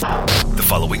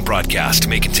following broadcast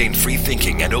may contain free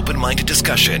thinking and open-minded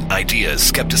discussion, ideas,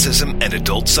 skepticism, and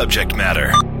adult subject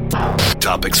matter.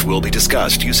 Topics will be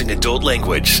discussed using adult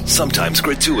language, sometimes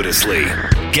gratuitously.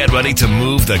 Get ready to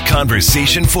move the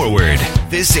conversation forward.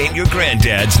 This ain't your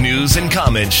granddad's news and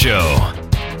comment show.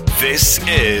 This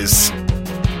is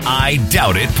I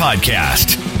Doubt It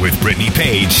Podcast with Brittany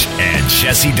Page and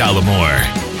Jesse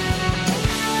Dollamore.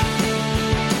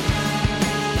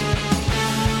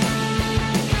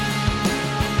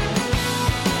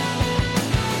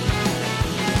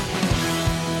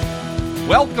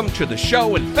 Welcome to the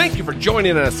show, and thank you for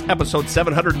joining us, episode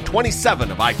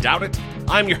 727 of I Doubt It.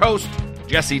 I'm your host,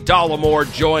 Jesse Dollamore,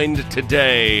 joined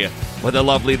today by the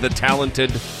lovely, the talented,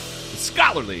 the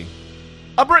scholarly,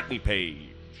 Brittany Page.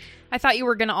 I thought you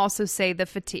were going to also say the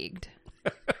fatigued.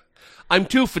 I'm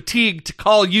too fatigued to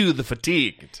call you the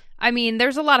fatigued. I mean,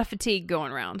 there's a lot of fatigue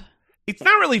going around. It's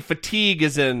not really fatigue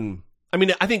as in,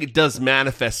 I think it does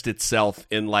manifest itself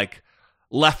in, like,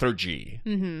 lethargy.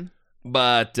 Mm-hmm.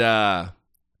 But,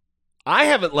 I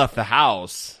haven't left the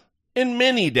house in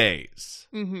many days.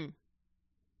 Mm-hmm.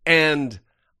 And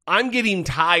I'm getting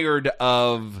tired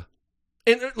of...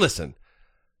 And listen,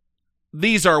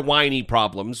 these are whiny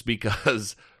problems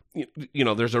because, you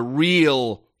know, there's a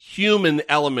real human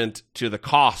element to the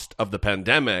cost of the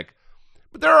pandemic.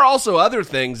 But there are also other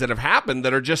things that have happened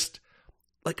that are just,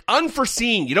 like,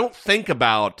 unforeseen. You don't think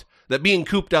about that being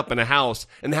cooped up in a house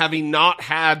and having not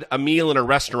had a meal in a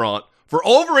restaurant for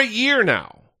over a year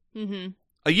now. Mm-hmm.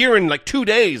 A year and like 2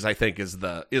 days, I think, is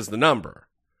the number.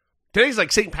 Today's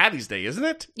like St. Patty's Day, isn't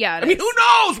it? Yeah, I mean, who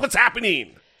knows what's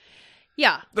happening?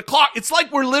 Yeah. The clock, it's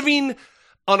like we're living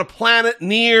on a planet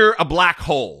near a black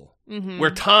hole,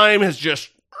 where time has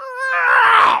just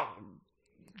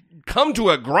come to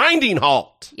a grinding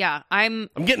halt. Yeah, I'm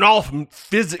getting all from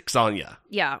physics on you.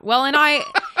 Yeah, well, and I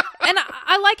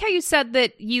like how you said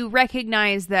that you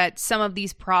recognize that some of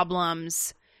these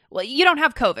problems, well, you don't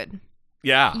have COVID.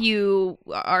 Yeah. You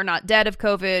are not dead of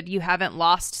COVID. You haven't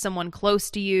lost someone close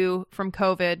to you from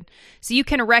COVID. So you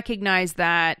can recognize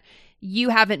that you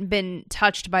haven't been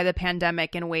touched by the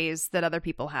pandemic in ways that other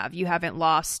people have. You haven't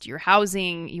lost your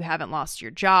housing. You haven't lost your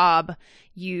job.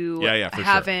 You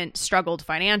haven't struggled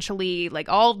financially. Like,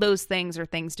 all those things are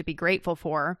things to be grateful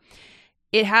for.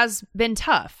 It has been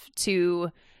tough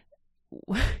to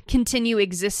continue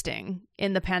existing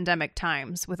in the pandemic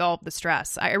times with all of the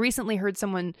stress. I recently heard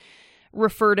someone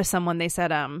refer to someone, they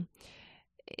said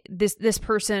this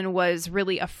person was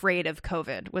really afraid of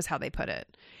COVID, was how they put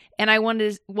it. And I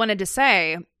wanted to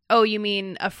say, oh, you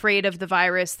mean afraid of the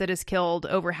virus that has killed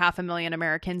over 500,000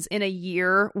 Americans in a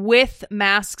year with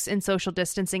masks and social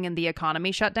distancing and the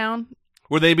economy shut down?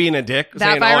 Were they being a dick,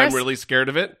 saying, virus? Oh, I'm really scared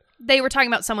of it? They were talking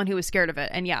about someone who was scared of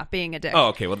it, and yeah, being a dick. Oh,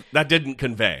 okay. Well, that didn't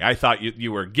convey. I thought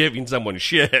you were giving someone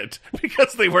shit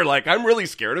because they were like, I'm really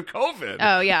scared of COVID.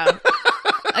 Oh, yeah.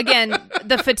 Again,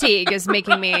 the fatigue is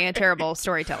making me a terrible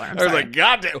storyteller. I was like,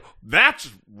 God damn, that's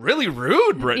really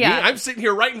rude, Brittany. Yeah. I'm sitting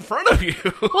here right in front of you.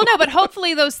 Well, no, but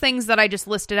hopefully those things that I just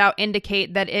listed out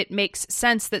indicate that it makes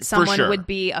sense that someone would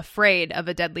be afraid of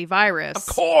a deadly virus. Of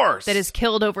course. That has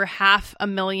killed over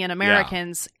 500,000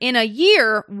 Americans in a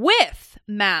year with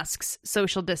masks,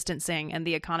 social distancing, and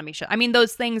the economy shut. I mean,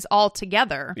 those things all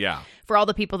together. Yeah. For all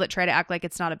the people that try to act like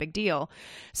it's not a big deal.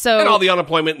 So, and all the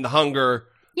unemployment and the hunger.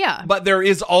 Yeah. But there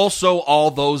is also all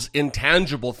those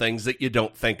intangible things that you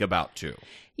don't think about, too.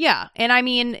 Yeah. And I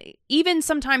mean, even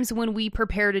sometimes when we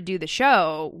prepare to do the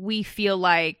show, we feel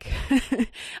like,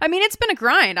 I mean, it's been a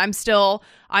grind. I'm still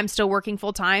working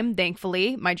full time.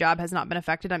 Thankfully, my job has not been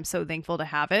affected. I'm so thankful to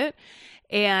have it.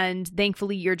 And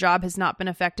thankfully, your job has not been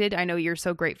affected. I know you're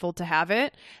so grateful to have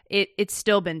it. It's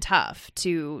still been tough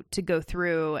to go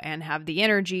through and have the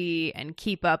energy and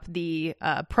keep up the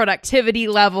productivity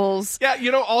levels. Yeah,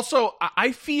 you know, also,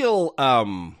 I feel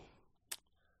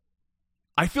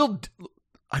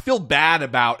bad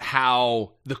about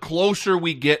how the closer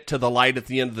we get to the light at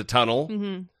the end of the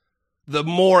tunnel, the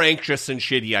more anxious and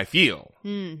shitty I feel.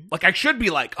 Like, I should be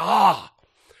like,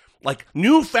 like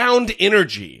newfound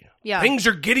energy. Yeah. Things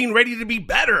are getting ready to be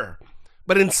better.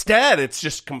 But instead, it's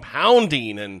just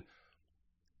compounding, and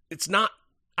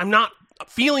I'm not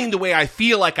feeling the way I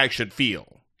feel like I should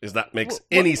feel, if that makes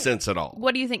any sense at all.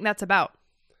 What do you think that's about?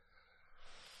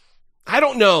 I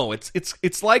don't know.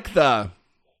 It's like the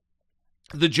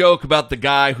joke about the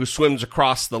guy who swims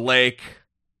across the lake.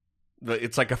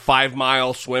 It's like a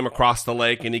 5-mile swim across the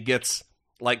lake, and he gets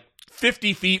like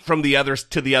 50 feet from the other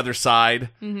to the other side.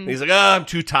 And he's like, I'm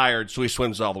too tired, so he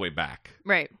swims all the way back.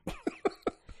 Right.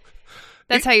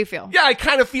 That's how you feel. Yeah, I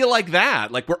kind of feel like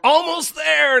that. Like, we're almost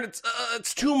there, and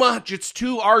it's too much. It's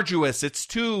too arduous. It's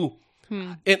too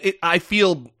I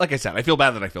feel, like I said, I feel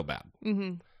bad that I feel bad.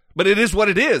 Mm-hmm. But it is what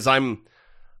it is. I'm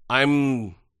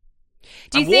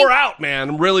wore out, man.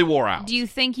 I'm really wore out. Do you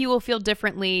think you will feel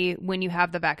differently when you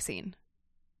have the vaccine?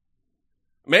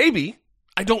 Maybe.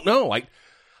 I don't know. I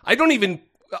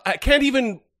can't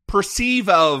even perceive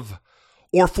of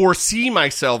or foresee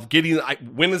myself getting.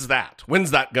 When is that?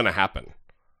 When's that going to happen?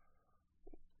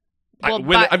 Well,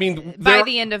 by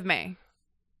the end of May.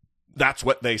 That's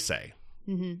what they say.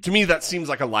 Mm-hmm. To me, that seems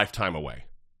like a lifetime away.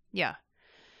 Yeah.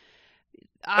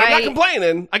 I'm not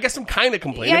complaining. I guess I'm kind of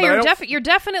complaining. Yeah, you're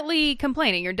definitely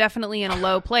complaining. You're definitely in a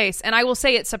low place. And I will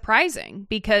say it's surprising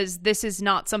because this is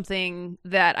not something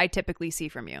that I typically see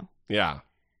from you. Yeah.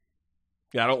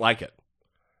 Yeah, I don't like it.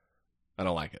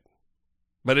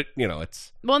 But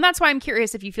it's... Well, and that's why I'm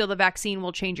curious if you feel the vaccine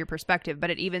will change your perspective, but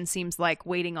it even seems like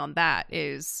waiting on that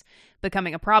is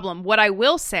becoming a problem. What I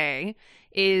will say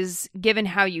is, given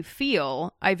how you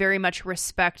feel, I very much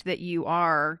respect that you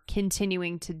are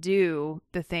continuing to do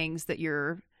the things that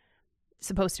you're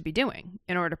supposed to be doing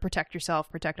in order to protect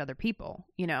yourself, protect other people,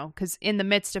 because in the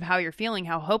midst of how you're feeling,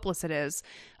 how hopeless it is,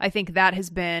 I think that has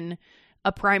been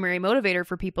a primary motivator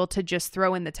for people to just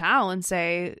throw in the towel and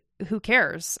say, who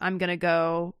cares? I'm going to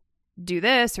go do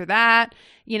this or that.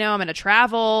 I'm going to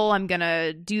travel. I'm going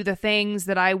to do the things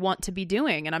that I want to be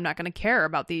doing. And I'm not going to care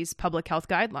about these public health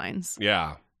guidelines.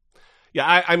 Yeah.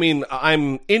 Yeah.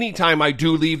 I'm anytime I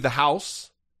do leave the house,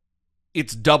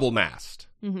 it's double masked.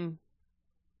 Mm-hmm.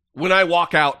 When I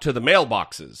walk out to the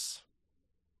mailboxes,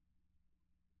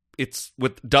 it's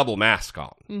with double mask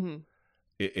on. Mm-hmm.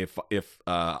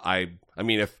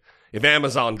 If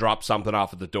Amazon drops something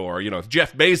off at the door, if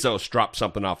Jeff Bezos drops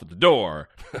something off at the door,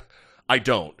 I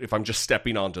don't, if I'm just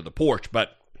stepping onto the porch.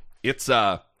 But it's,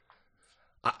 I'm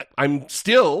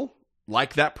still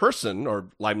like that person, or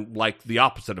I'm like the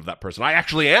opposite of that person. I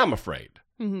actually am afraid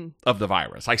of the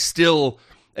virus. I still,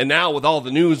 and now with all the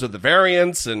news of the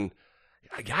variants, and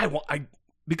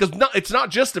because it's not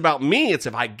just about me. It's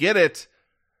if I get it,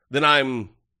 then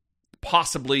I'm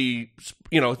possibly,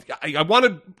 I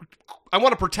want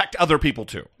to protect other people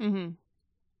too. Mm-hmm.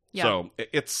 Yeah. So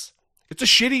it's a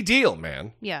shitty deal,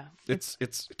 man. Yeah. It's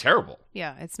terrible.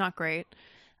 Yeah. It's not great.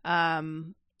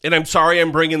 And I'm sorry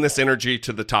I'm bringing this energy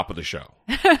to the top of the show.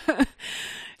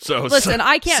 So listen,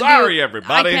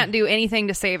 everybody. I can't do anything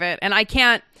to save it. And I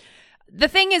can't. The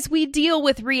thing is, we deal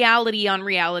with reality on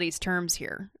reality's terms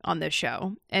here on this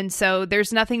show. And so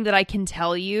there's nothing that I can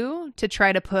tell you to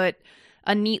try to put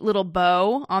a neat little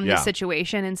bow on the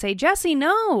situation and say, Jesse,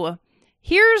 no,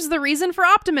 here's the reason for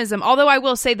optimism. Although I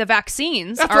will say the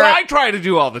vaccines That's what I try to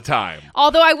do all the time.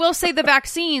 Although I will say the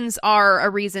vaccines are a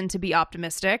reason to be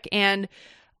optimistic. And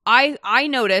I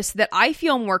notice that I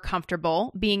feel more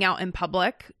comfortable being out in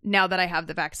public now that I have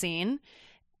the vaccine.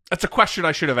 That's a question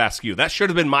I should have asked you. That should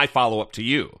have been my follow-up to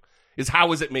you, is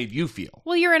how has it made you feel?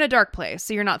 Well, you're in a dark place,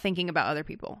 so you're not thinking about other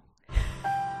people.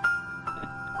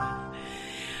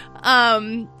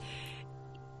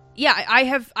 Yeah, I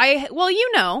have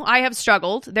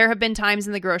struggled. There have been times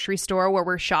in the grocery store where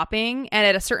we're shopping, and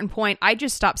at a certain point, I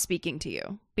just stop speaking to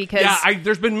you because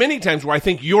there's been many times where I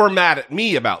think you're mad at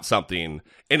me about something,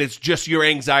 and it's just your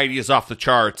anxiety is off the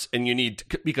charts, and you need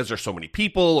to, because there's so many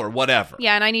people or whatever.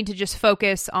 Yeah, and I need to just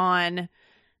focus on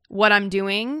what I'm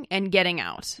doing and getting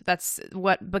out. That's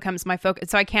what becomes my focus.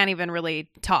 So I can't even really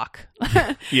talk.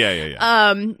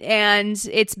 Yeah. And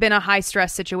it's been a high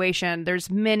stress situation.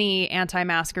 There's many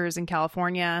anti-maskers in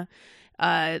California.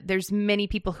 There's many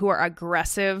people who are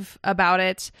aggressive about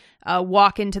it,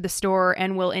 walk into the store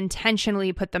and will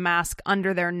intentionally put the mask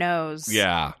under their nose.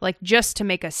 Yeah. Like just to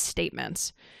make a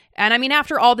statement. And I mean,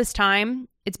 after all this time,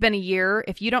 it's been a year.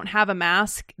 If you don't have a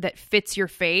mask that fits your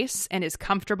face and is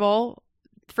comfortable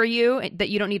for you, that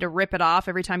you don't need to rip it off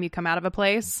every time you come out of a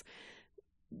place,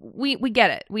 we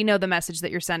get it. We know the message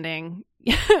that you're sending.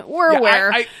 We're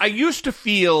aware. I used to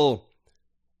feel,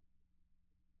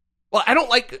 well, I don't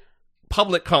like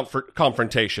public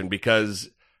confrontation because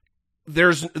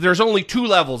there's only two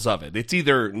levels of it. It's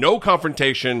either no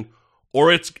confrontation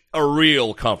or it's a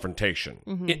real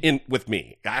confrontation in with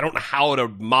me. I don't know how to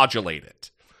modulate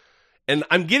it. And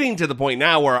I'm getting to the point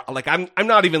now where like I'm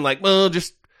not even like, well,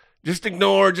 just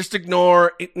ignore.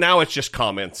 Now it's just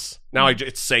comments. Now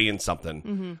it's saying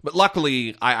something. But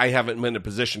luckily, I haven't been in a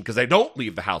position, because I don't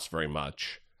leave the house very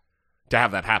much, to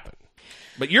have that happen.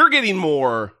 But you're getting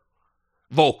more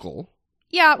vocal.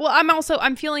 Yeah, well,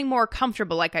 I'm feeling more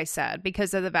comfortable, like I said,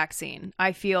 because of the vaccine.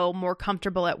 I feel more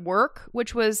comfortable at work,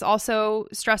 which was also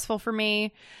stressful for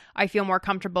me. I feel more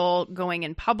comfortable going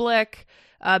in public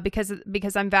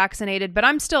because I'm vaccinated, but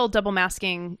I'm still double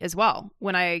masking as well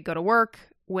when I go to work,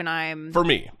 when I'm for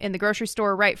me in the grocery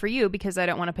store, right, for you, because I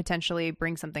don't want to potentially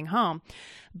bring something home.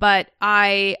 But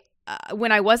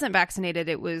when I wasn't vaccinated,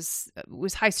 it was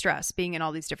high stress being in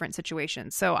all these different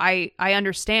situations. So I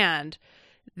understand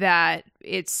that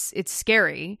it's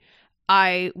scary.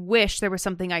 I wish there was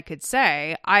something I could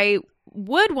say. I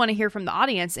would want to hear from the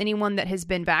audience, anyone that has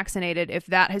been vaccinated, if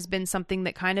that has been something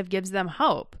that kind of gives them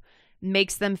hope,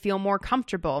 makes them feel more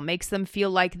comfortable, makes them feel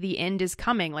like the end is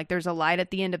coming, like there's a light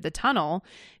at the end of the tunnel.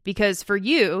 Because for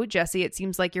you, Jesse, it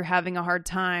seems like you're having a hard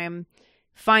time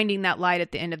finding that light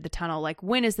at the end of the tunnel. Like,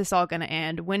 when is this all going to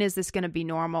end? When is this going to be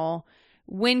normal?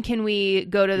 When can we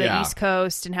go to the East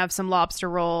Coast and have some lobster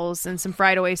rolls and some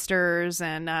fried oysters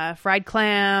and fried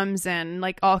clams and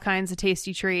like all kinds of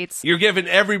tasty treats? You're giving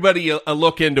everybody a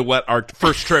look into what our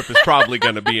first trip is probably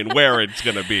going to be and where it's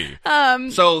going to be.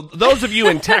 So those of you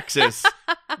in Texas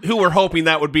who were hoping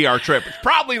that would be our trip, it's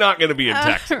probably not going to be in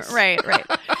Texas. Right.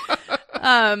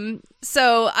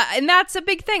 So, and that's a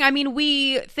big thing. I mean,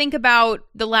 we think about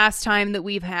the last time that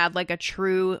we've had like a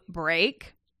true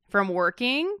break from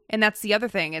working, and that's the other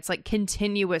thing. It's like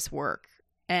continuous work,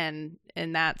 and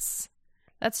that's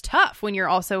tough when you're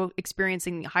also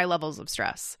experiencing high levels of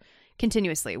stress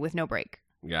continuously with no break.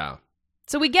 Yeah.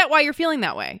 So we get why you're feeling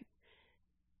that way.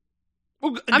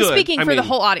 Well, I'm speaking for the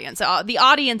whole audience. The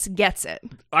audience gets it.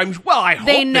 I hope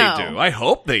they do. I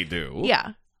hope they do.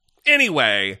 Yeah.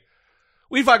 Anyway,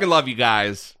 we fucking love you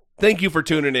guys. Thank you for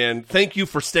tuning in. Thank you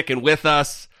for sticking with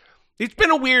us. It's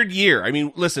been a weird year. I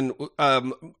mean, listen,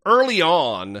 early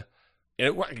on,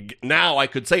 now I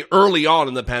could say early on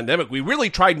in the pandemic, we really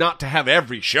tried not to have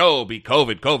every show be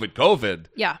COVID.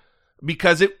 Yeah.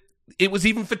 Because it was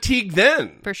even fatigue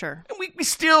then. For sure. And we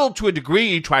still, to a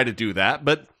degree, try to do that,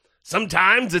 but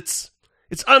sometimes it's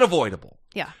unavoidable.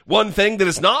 Yeah. One thing that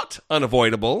is not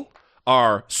unavoidable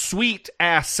are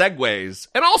sweet-ass segues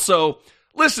and also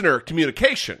listener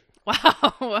communication.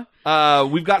 Wow.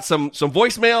 We've got some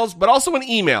voicemails, but also an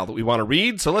email that we want to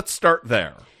read, so let's start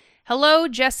there. Hello,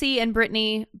 Jesse and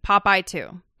Brittany, Popeye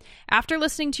 2. After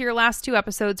listening to your last 2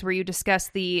 episodes where you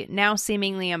discussed the now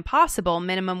seemingly impossible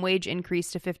minimum wage increase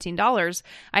to $15,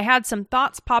 I had some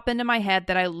thoughts pop into my head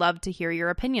that I love to hear your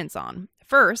opinions on.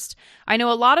 First, I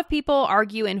know a lot of people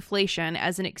argue inflation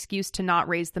as an excuse to not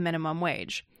raise the minimum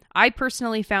wage. I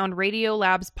personally found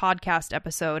Radiolab's podcast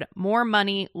episode, More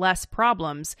Money, Less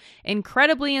Problems,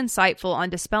 incredibly insightful on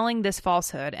dispelling this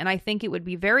falsehood, and I think it would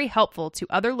be very helpful to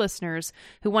other listeners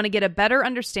who want to get a better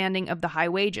understanding of the high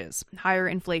wages, higher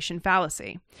inflation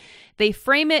fallacy. They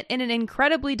frame it in an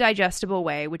incredibly digestible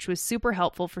way, which was super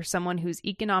helpful for someone who's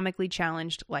economically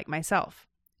challenged like myself.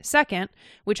 Second,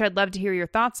 which I'd love to hear your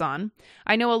thoughts on,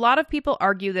 I know a lot of people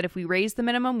argue that if we raise the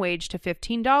minimum wage to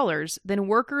 $15, then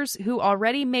workers who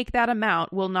already make that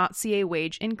amount will not see a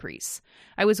wage increase.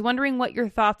 I was wondering what your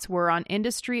thoughts were on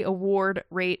industry award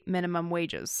rate minimum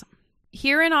wages.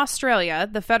 Here in Australia,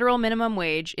 the federal minimum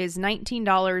wage is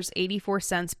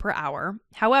 $19.84 per hour.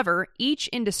 However, each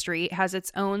industry has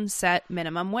its own set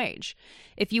minimum wage.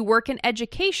 If you work in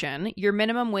education, your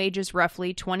minimum wage is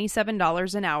roughly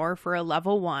 $27 an hour for a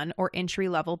level 1 or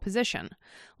entry-level position.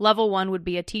 Level 1 would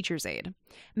be a teacher's aide.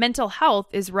 Mental health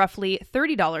is roughly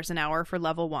 $30 an hour for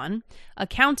level 1.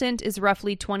 Accountant is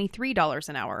roughly $23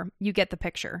 an hour. You get the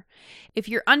picture. If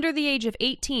you're under the age of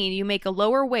 18, you make a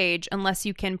lower wage unless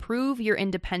you can prove you're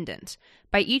independent.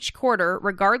 By each quarter,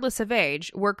 regardless of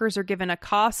age, workers are given a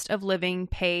cost of living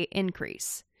pay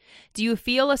increase. Do you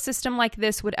feel a system like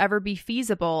this would ever be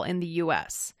feasible in the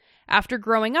U.S.? After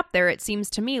growing up there, it seems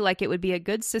to me like it would be a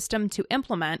good system to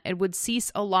implement and would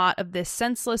cease a lot of this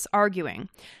senseless arguing.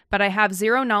 But I have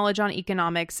zero knowledge on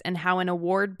economics and how an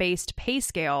award-based pay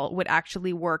scale would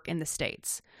actually work in the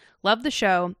States. Love the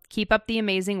show. Keep up the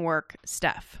amazing work,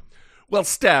 Steph. Well,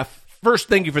 Steph, first,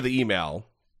 thank you for the email,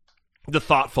 the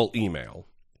thoughtful email.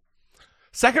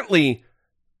 Secondly,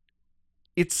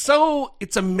 it's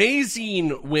amazing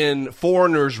when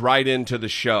foreigners write into the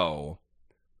show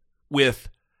with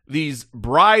these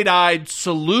bright-eyed,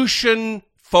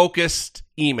 solution-focused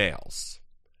emails.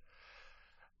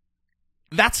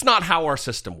 That's not how our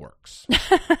system works.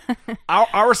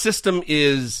 Our system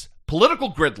is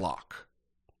political gridlock.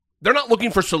 They're not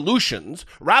looking for solutions.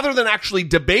 Rather than actually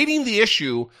debating the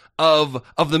issue of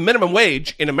the minimum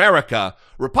wage in America,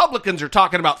 Republicans are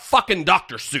talking about fucking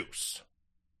Dr. Seuss.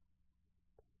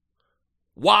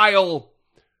 While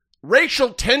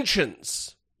racial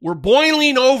tensions were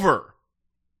boiling over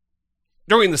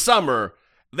during the summer,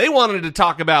 they wanted to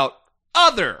talk about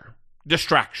other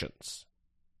distractions.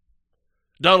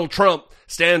 Donald Trump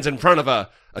stands in front of a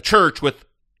church with,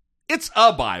 it's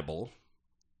a Bible,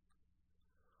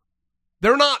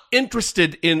 They're not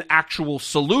interested in actual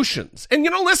solutions. And,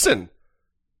 listen,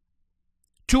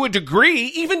 to a degree,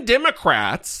 even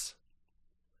Democrats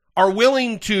are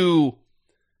willing to,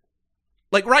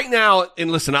 like right now,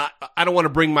 and listen, I don't want to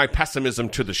bring my pessimism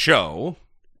to the show,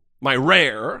 my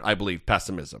rare, I believe,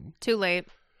 pessimism. Too late.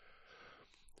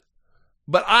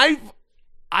 But I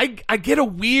get a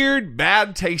weird,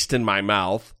 bad taste in my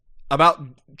mouth about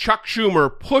Chuck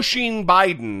Schumer pushing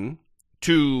Biden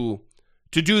to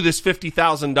do this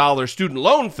 $50,000 student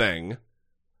loan thing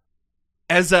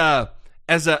as a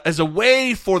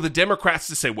way for the Democrats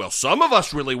to say, well, some of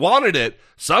us really wanted it,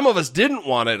 some of us didn't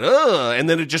want it, and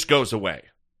then it just goes away.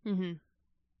 Mm-hmm.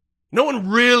 No one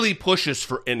really pushes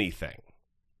for anything.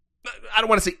 I don't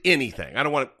want to say anything. I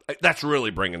don't want to. That's really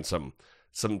bringing some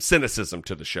cynicism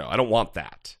to the show. I don't want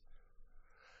that.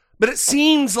 But it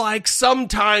seems like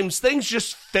sometimes things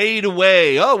just fade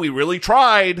away. Oh, we really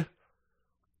tried.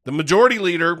 The majority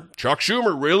leader, Chuck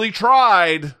Schumer, really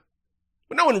tried.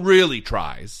 But no one really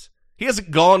tries. He hasn't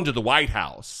gone to the White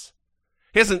House.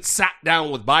 He hasn't sat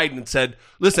down with Biden and said,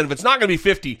 listen, if it's not going to be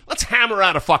 50, let's hammer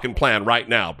out a fucking plan right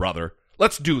now, brother.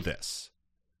 Let's do this.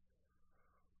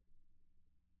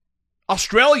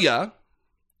 Australia,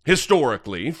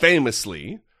 historically,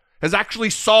 famously, has actually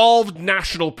solved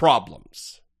national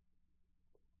problems.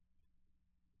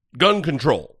 Gun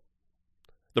control.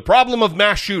 The problem of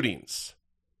mass shootings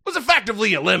was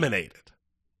effectively eliminated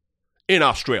in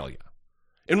Australia.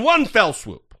 In one fell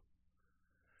swoop,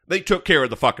 they took care of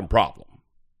the fucking problem.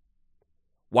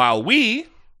 While we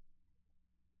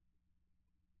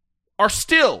are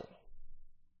still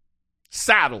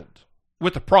saddled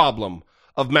with the problem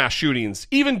of mass shootings,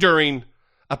 even during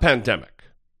a pandemic,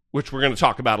 which we're going to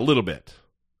talk about a little bit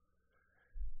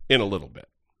in a little bit.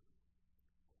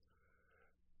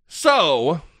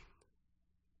 So,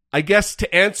 I guess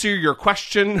to answer your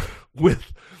question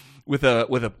with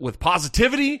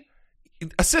positivity,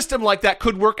 a system like that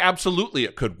could work. Absolutely,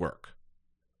 it could work.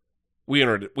 We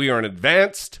are an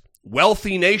advanced,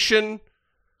 wealthy nation.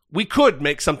 We could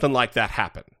make something like that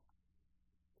happen.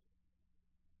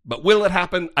 But will it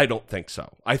happen? I don't think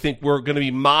so. I think we're going to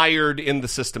be mired in the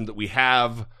system that we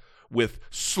have with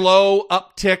slow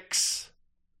upticks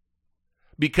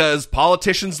because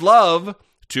politicians love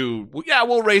to,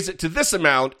 we'll raise it to this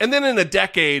amount, and then in a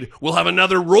decade, we'll have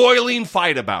another roiling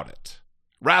fight about it,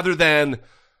 rather than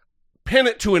pin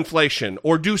it to inflation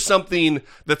or do something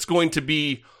that's going to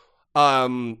be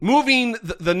moving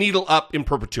the needle up in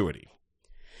perpetuity.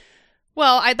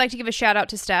 Well, I'd like to give a shout out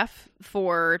to Steph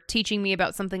for teaching me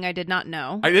about something I did not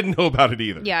know. I didn't know about it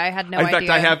either. Yeah, I had no idea. In fact,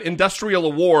 I have Industrial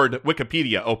Award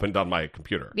Wikipedia opened on my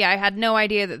computer. Yeah, I had no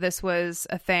idea that this was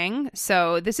a thing.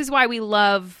 So this is why we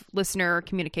love listener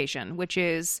communication, which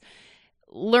is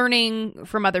learning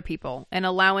from other people and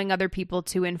allowing other people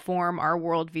to inform our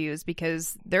worldviews,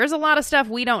 because there's a lot of stuff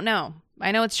we don't know.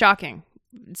 I know it's shocking.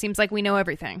 It seems like we know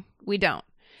everything. We don't.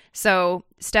 So,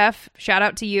 Steph, shout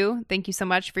out to you. Thank you so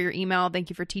much for your email. Thank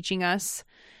you for teaching us,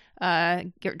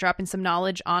 dropping some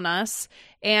knowledge on us.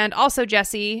 And also,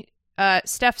 Jesse,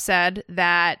 Steph said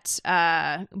that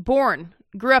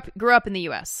grew up in the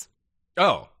U.S.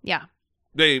 Oh. Yeah.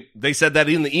 They said that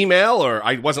in the email, or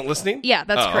I wasn't listening? Yeah,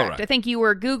 that's correct. Right. I think you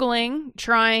were Googling,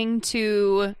 trying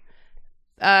to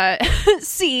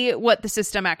see what the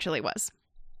system actually was.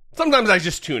 Sometimes I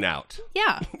just tune out.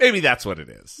 Yeah. Maybe that's what it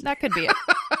is. That could be it.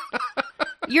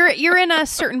 You're in a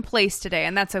certain place today,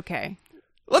 and that's okay.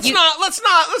 Let's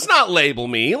not label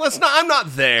me. I'm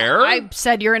not there. I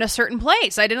said you're in a certain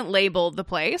place. I didn't label the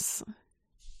place.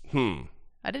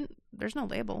 There's no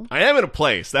label. I am in a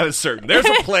place, that is certain. There's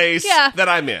a place that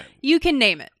I'm in. You can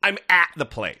name it. I'm at the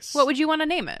place. What would you want to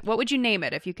name it? What would you name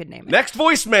it if you could name it? Next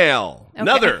voicemail. Okay.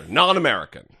 Another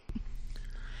non-American.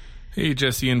 Hey,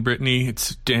 Jesse and Brittany.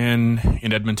 It's Dan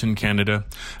in Edmonton, Canada.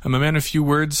 I'm a man of few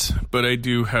words, but I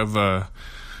do have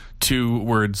 2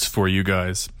 words for you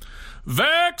guys.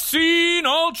 Vaccine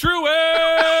altruist!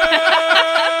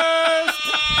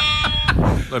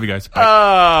 Love you guys.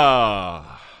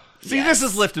 Bye. See, This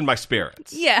is lifting my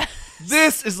spirits. Yeah.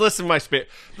 This is lifting my spirit.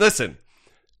 Listen,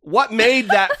 what made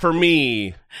that for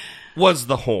me was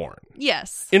the horn.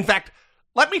 Yes. In fact,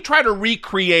 let me try to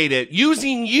recreate it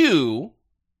using you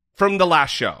from the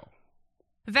last show.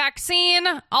 Vaccine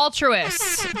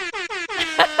altruist.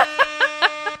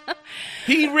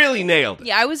 He really nailed it.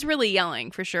 Yeah, I was really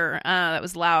yelling for sure. That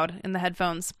was loud in the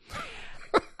headphones.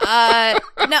 No,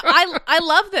 I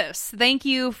love this. Thank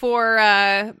you,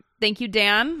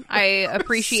 Dan. I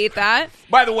appreciate that.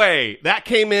 By the way, that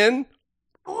came in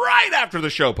right after the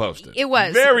show posted. It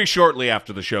was. Very shortly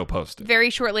after the show posted. Very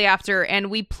shortly after, and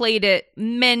we played it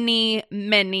many,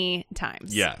 many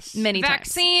times. Yes. Many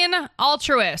Vaccine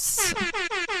altruists.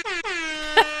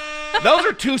 Those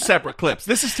are two separate clips.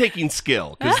 This is taking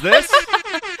skill, because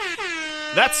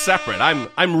that's separate. I'm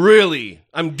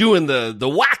doing the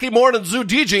wacky morning zoo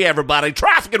DJ, everybody.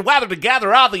 Traffic and weather to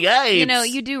gather all the aids. You know,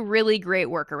 you do really great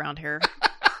work around here.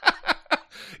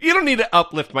 You don't need to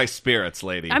uplift my spirits,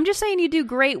 lady. I'm just saying you do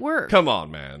great work. Come on,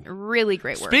 man. Really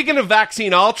great work. Speaking of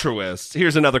vaccine altruists,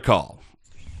 here's another call.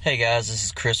 Hey guys, this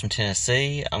is Chris from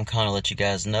Tennessee. I'm calling to let you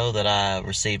guys know that I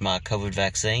received my COVID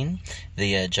vaccine,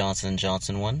 the Johnson &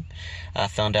 Johnson one. I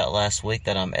found out last week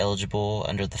that I'm eligible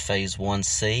under the Phase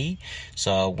 1C,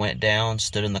 so I went down,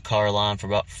 stood in the car line for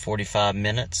about 45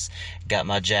 minutes, got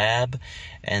my jab,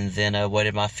 and then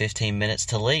waited my 15 minutes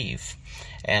to leave.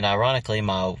 And ironically,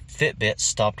 my Fitbit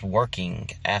stopped working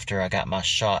after I got my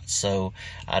shot, so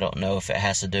I don't know if it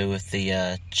has to do with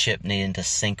the chip needing to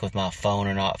sync with my phone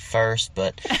or not first,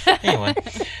 but anyway.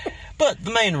 But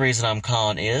the main reason I'm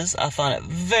calling is I find it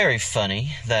very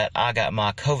funny that I got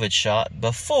my COVID shot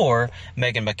before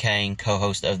Meghan McCain,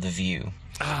 co-host of The View.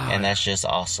 And that's just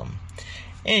awesome.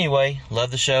 Anyway, love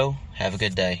the show. Have a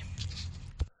good day.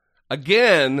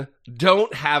 Again,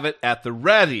 don't have it at the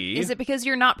ready. Is it because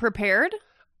you're not prepared?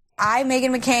 I,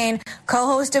 Meghan McCain,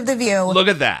 co-host of The View. Look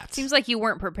at that. Seems like you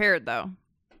weren't prepared, though.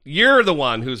 You're the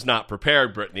one who's not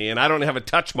prepared, Brittany, and I don't have a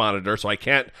touch monitor, so I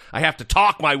have to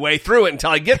talk my way through it until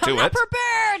I get to I'm it. not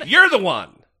prepared! You're the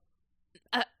one.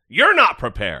 You're not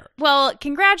prepared. Well,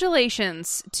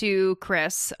 congratulations to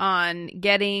Chris on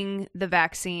getting the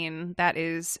vaccine. That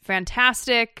is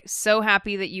fantastic. So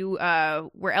happy that you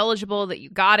were eligible, that you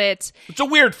got it. It's a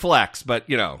weird flex, but,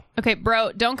 you know. Okay,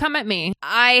 bro, don't come at me.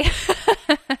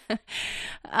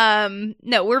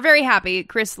 No, we're very happy.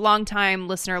 Chris, longtime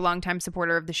listener, longtime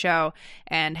supporter of the show,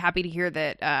 and happy to hear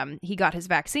that he got his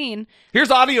vaccine.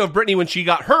 Here's audio of Brittany when she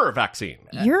got her vaccine.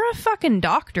 You're a fucking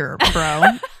doctor, bro.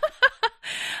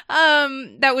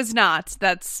 That was not.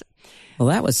 That's... Well,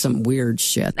 that was some weird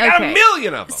shit. Got a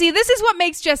million of them. See, this is what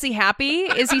makes Jesse happy,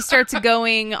 is he starts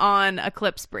going on a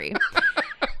clip spree.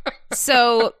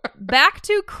 So, back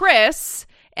to Chris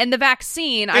and the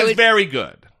vaccine. It's very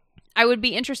good. I would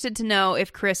be interested to know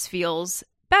if Chris feels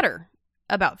better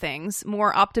about things,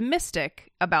 more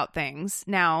optimistic about things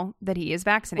now that he is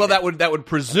vaccinated. Well, that would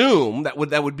presume that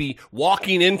would be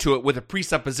walking into it with a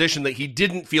presupposition that he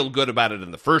didn't feel good about it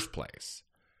in the first place.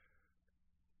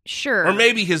 Sure. Or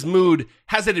maybe his mood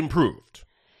has it improved.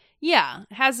 Yeah,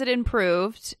 has it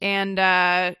improved? And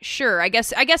sure, I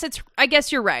guess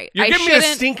you're right. You're giving me a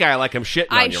stink eye like I'm shitting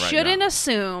on you right now. I shouldn't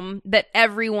assume that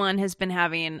everyone has been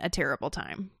having a terrible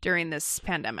time during this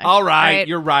pandemic. All right,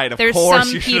 you're right. Of there's course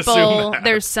some you should people, assume that.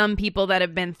 There's some people that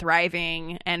have been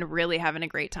thriving and really having a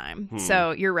great time.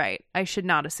 So you're right. I should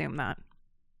not assume that.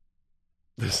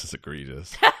 This is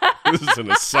egregious. This is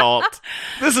an assault.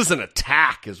 This is an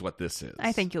attack is what this is.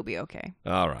 I think you'll be okay.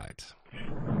 All right.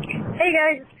 Hey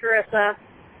guys, it's Carissa.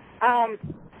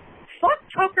 Fuck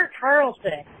Tucker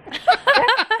Carlson.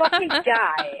 That fucking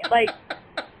guy. Like,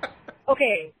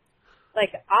 okay,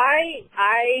 like I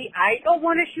don't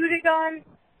want to shoot a gun,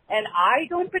 and I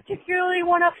don't particularly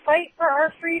want to fight for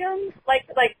our freedoms, like,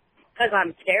 because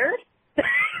I'm scared.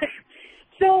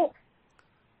 So,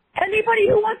 anybody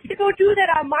who wants to go do that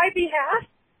on my behalf,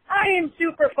 I am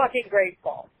super fucking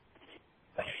grateful.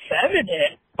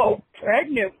 Feminine? Oh,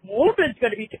 pregnant woman's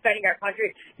going to be defending our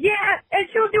country. Yeah, and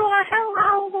she'll do a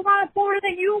hell of a lot more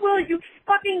than you will, you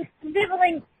fucking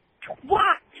sniveling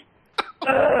twat.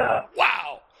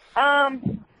 Wow.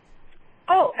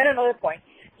 Oh, and another point.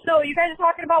 So you guys are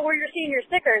talking about where you're seeing your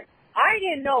stickers. I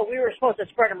didn't know we were supposed to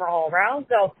spread them all around,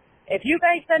 so if you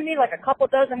guys send me like a couple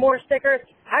dozen more stickers,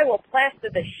 I will plaster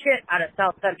the shit out of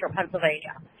South Central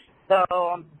Pennsylvania.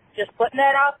 So, just putting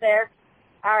that out there.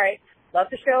 All right. Love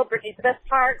the show. Brittany's the best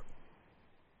part.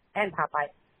 And Popeye.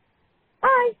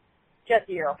 Bye.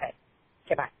 Jesse, you're okay.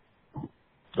 Okay, bye.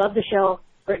 Love the show.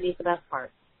 Brittany's the best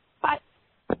part. Bye.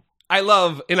 I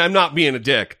love, and I'm not being a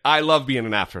dick, I love being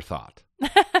an afterthought.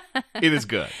 It is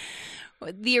good.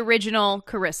 The original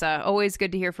Carissa. Always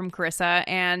good to hear from Carissa.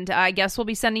 And I guess we'll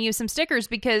be sending you some stickers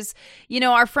because, you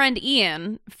know, our friend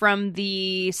Ian from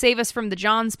the Save Us from the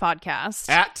Johns podcast.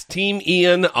 At Team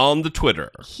Ian on the Twitter.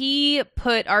 He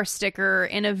put our sticker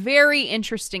in a very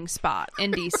interesting spot in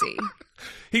D.C.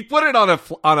 He put it on a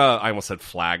I almost said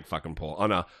flag fucking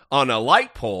pole, on a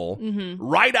light pole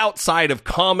right outside of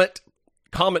Comet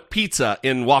Comet Pizza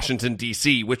in Washington,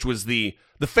 D.C., which was the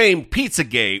famed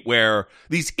Pizzagate, where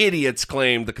these idiots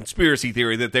claimed the conspiracy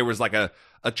theory that there was like a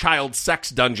child sex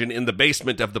dungeon in the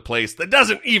basement of the place that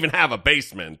doesn't even have a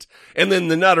basement. And then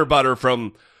the Nutter Butter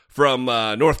from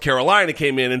North Carolina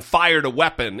came in and fired a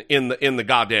weapon in the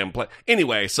goddamn place.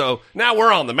 Anyway, so now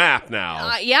we're on the map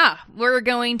now. Yeah, we're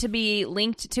going to be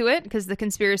linked to it because the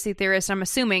conspiracy theorists, I'm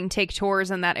assuming, take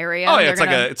tours in that area. Oh,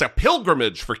 yeah, it's a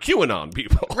pilgrimage for QAnon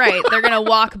people. Right, they're going to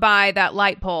walk by that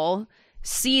light pole,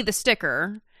 see the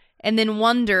sticker, and then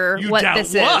wonder what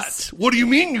this is. What do you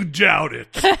mean you doubt it?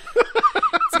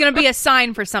 It's going to be a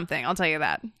sign for something, I'll tell you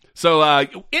that. So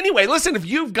anyway, listen, if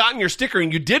you've gotten your sticker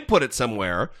and you did put it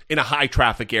somewhere in a high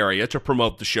traffic area to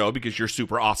promote the show because you're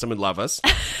super awesome and love us,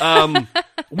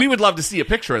 we would love to see a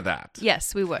picture of that.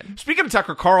 Yes, we would. Speaking of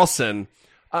Tucker Carlson,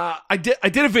 I did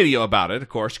a video about it, of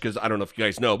course, because I don't know if you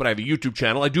guys know, but I have a YouTube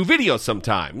channel. I do videos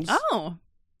sometimes. Oh.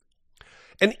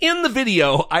 And in the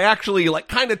video, I actually, like,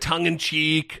 kind of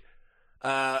tongue-in-cheek,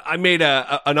 I made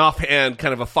an offhand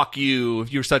kind of a fuck you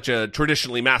if you're such a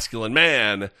traditionally masculine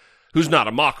man who's not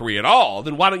a mockery at all,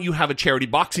 then why don't you have a charity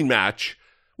boxing match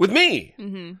with me?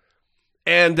 Mm-hmm.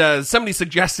 And somebody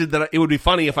suggested that it would be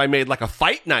funny if I made like a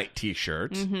fight night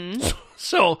t-shirt. Mm-hmm.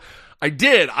 So I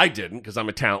did. I didn't because I'm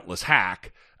a talentless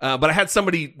hack. But I had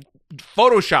somebody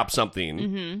Photoshop something.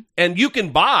 Mm-hmm. And you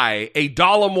can buy a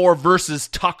Dollamore versus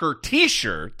Tucker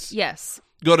t-shirt. Yes.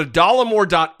 Go to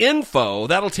dollamore.info.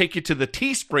 That'll take you to the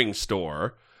Teespring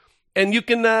store. And you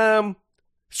can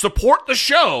support the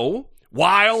show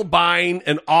while buying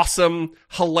an awesome,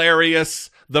 hilarious,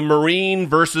 the Marine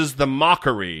versus the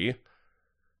Mockery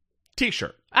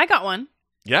t-shirt. I got one.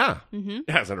 Yeah. Mm-hmm.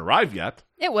 It hasn't arrived yet.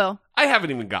 It will. I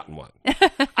haven't even gotten one.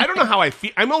 I don't know how I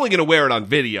feel. I'm only going to wear it on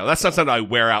video. That's not something I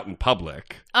wear out in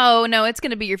public. Oh, no, it's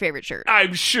going to be your favorite shirt.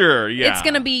 I'm sure, yeah. It's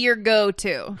going to be your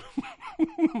go-to.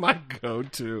 My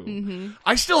go-to. Mm-hmm.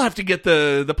 I still have to get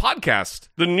the podcast,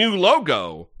 the new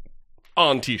logo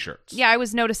on t-shirts. Yeah, I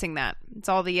was noticing that. It's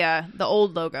all the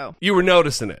old logo. You were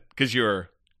noticing it because you're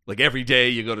like every day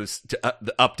you go to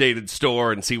the updated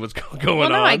store and see what's going on. Well,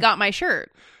 no, I got my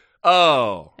shirt.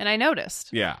 Oh. And I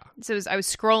noticed. Yeah. So I was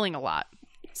scrolling a lot.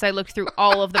 So I looked through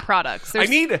all of the products. There's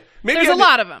a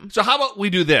lot of them. So how about we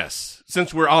do this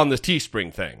since we're on this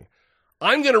Teespring thing?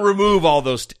 I'm going to remove all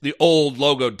those the old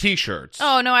logoed t-shirts.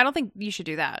 Oh, no, I don't think you should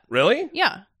do that. Really?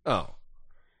 Yeah. Oh.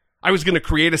 I was going to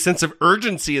create a sense of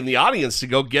urgency in the audience to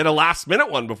go get a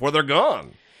last-minute one before they're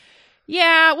gone.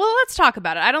 Yeah, well, let's talk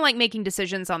about it. I don't like making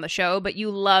decisions on the show, but you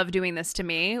love doing this to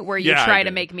me where you try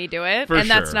to make me do it, and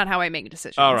that's not how I make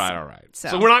decisions. All right.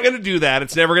 So we're not going to do that.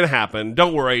 It's never going to happen.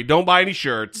 Don't worry. Don't buy any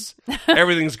shirts.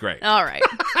 Everything's great. All right.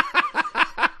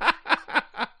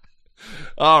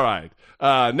 All right.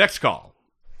 Next call.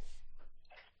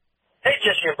 Hey,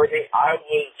 Jesse and Brittany. I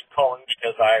was calling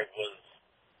because I was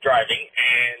driving,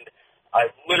 and I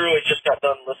literally just got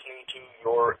done listening to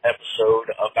your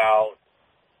episode about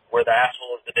where the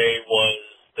asshole of the day was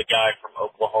the guy from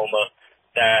Oklahoma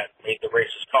that made the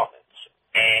racist comments.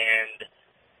 And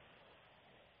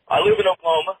I live in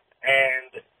Oklahoma,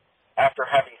 and after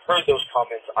having heard those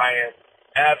comments, I am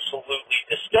absolutely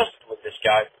disgusted with this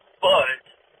guy. But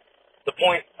the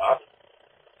point I'm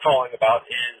calling about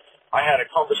is I had a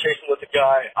conversation with a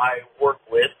guy I work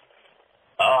with,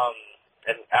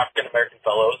 an African-American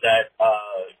fellow that,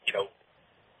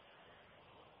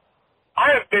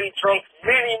 I have been drunk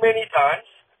many, many times,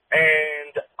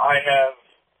 and I have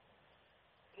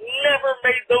never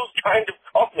made those kind of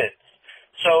comments.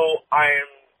 So I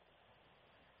am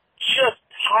just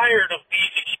tired of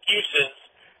these excuses,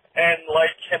 and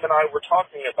like him and I were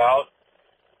talking about,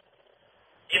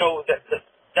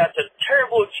 that's a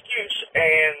terrible excuse,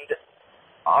 and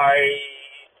I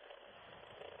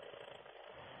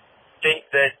think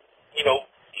that,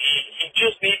 he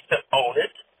just needs to own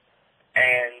it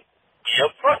and be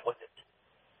upfront with it.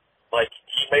 Like,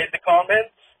 he made the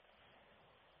comments,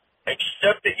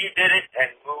 accept that you did it,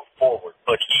 and move forward.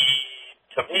 But he,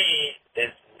 to me,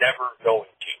 is never going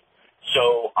to.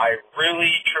 So I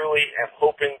really, truly am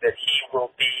hoping that he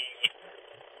will be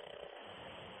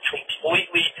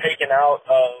completely taken out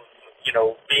of,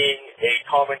 being a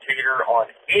commentator on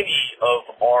any of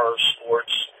our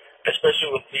sports,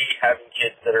 especially with me having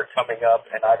kids that are coming up,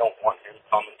 and I don't want him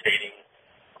commentating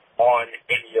on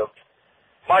any of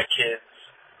my kids'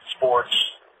 sports,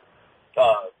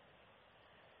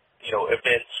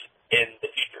 events in the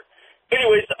future.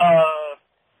 Anyways,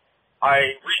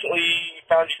 I recently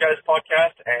found you guys'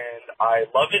 podcast, and I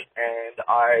love it, and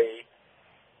I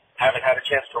haven't had a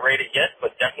chance to rate it yet,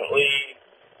 but definitely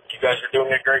you guys are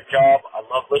doing a great job. I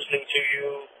love listening to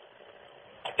you.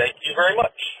 Thank you very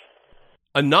much.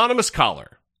 anonymous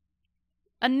caller.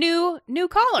 A new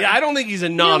caller. Yeah, I don't think he's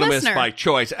anonymous listener. by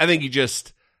choice. I think he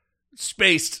just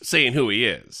spaced saying who he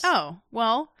is. Oh,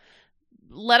 well,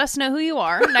 let us know who you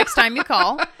are next time you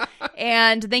call.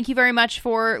 And thank you very much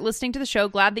for listening to the show.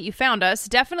 Glad that you found us.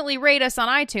 Definitely rate us on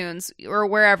iTunes or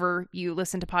wherever you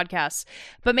listen to podcasts.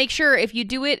 But make sure if you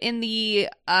do it in the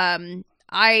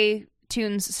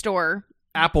iTunes store,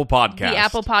 Apple Podcasts. the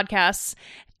Apple Podcasts,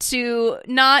 to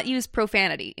not use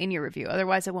profanity in your review.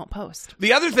 Otherwise, I won't post.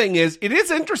 The other thing is, it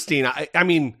is interesting. I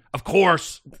mean, of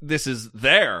course, this is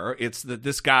there. It's that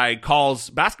this guy calls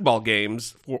basketball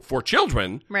games for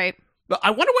children. Right. But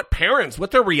I wonder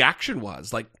what their reaction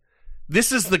was. Like,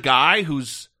 this is the guy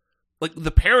who's, like,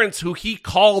 the parents who he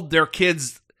called their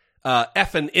kids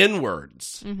effing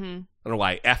N-words. Mm-hmm. I don't know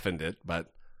why I effing it,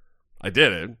 but I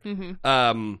did it.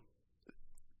 Mm-hmm.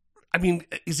 I mean,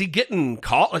 is he getting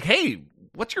called? Like, hey,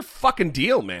 what's your fucking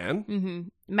deal, man? Mm-hmm.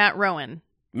 Matt Rowan,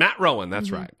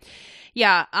 that's right.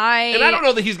 Yeah, And I don't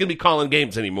know that he's going to be calling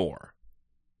games anymore.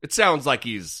 It sounds like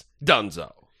he's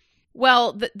donezo.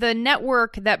 Well, the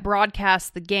network that broadcasts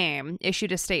the game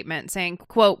issued a statement saying,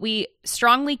 quote, "We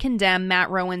strongly condemn Matt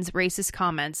Rowan's racist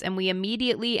comments, and we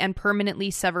immediately and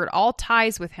permanently severed all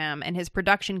ties with him and his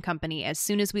production company as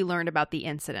soon as we learned about the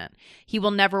incident. He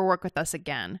will never work with us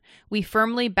again. We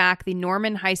firmly back the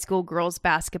Norman High School girls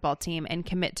basketball team and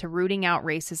commit to rooting out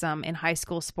racism in high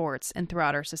school sports and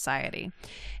throughout our society."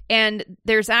 And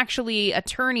there's actually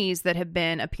attorneys that have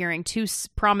been appearing, two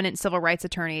prominent civil rights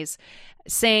attorneys,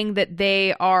 saying that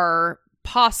they are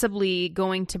possibly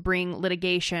going to bring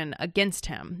litigation against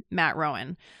him, Matt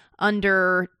Rowan,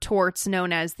 under torts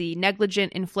known as the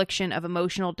negligent infliction of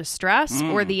emotional distress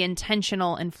or the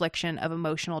intentional infliction of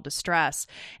emotional distress.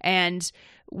 And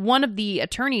one of the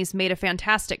attorneys made a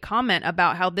fantastic comment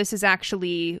about how this is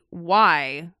actually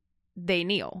why they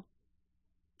kneel.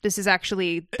 This is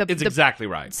actually It's exactly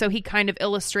right. So he kind of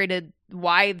illustrated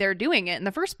why they're doing it in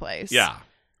the first place. Yeah.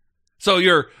 So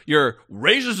your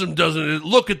racism doesn't,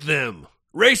 look at them.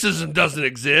 Racism doesn't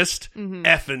exist. Mm-hmm.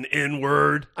 Effing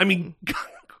N-word. I mean,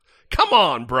 come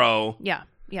on, bro. Yeah.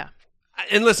 Yeah.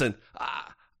 And listen,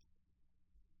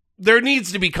 there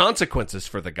needs to be consequences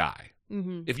for the guy.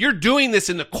 Mm-hmm. If you're doing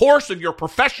this in the course of your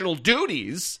professional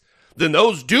duties, then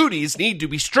those duties need to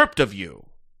be stripped of you.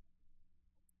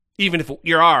 Even if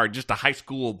you are just a high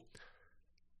school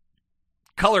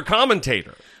color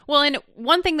commentator. Well, and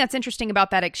one thing that's interesting about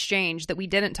that exchange that we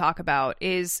didn't talk about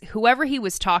is whoever he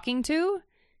was talking to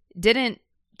didn't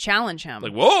challenge him.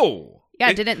 Like, whoa.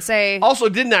 Yeah, didn't say. Also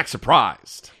didn't act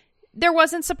surprised. There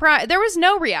wasn't surprise. There was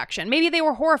no reaction. Maybe they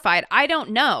were horrified. I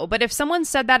don't know. But if someone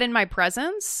said that in my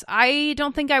presence, I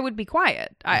don't think I would be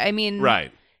quiet. I mean,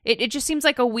 right. It just seems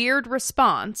like a weird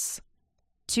response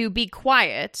to be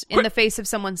quiet in the face of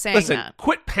someone saying that.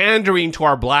 Quit pandering to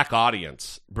our black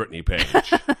audience, Brittany Page.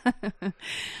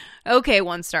 Okay,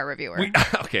 1-star reviewer. We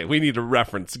need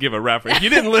to give a reference. If you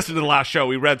didn't listen to the last show,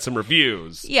 we read some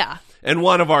reviews. Yeah. And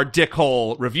one of our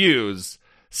dickhole reviews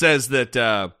says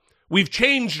that we've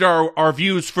changed our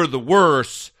views for the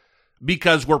worse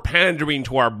because we're pandering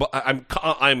to our...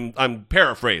 I'm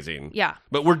paraphrasing. Yeah.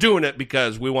 But we're doing it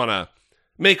because we want to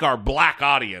make our black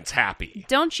audience happy.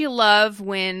 Don't you love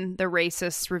when the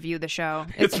racists review the show?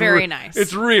 It's very nice.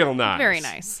 It's real nice. Very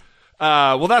nice.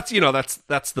 Well, that's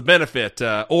the benefit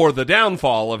or the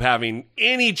downfall of having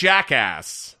any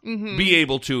jackass be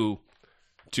able to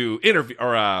interview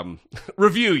or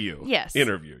review you. Yes,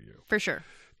 interview you for sure.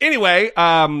 Anyway,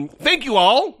 thank you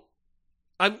all.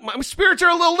 My spirits are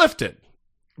a little lifted.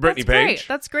 Brittany Page, great.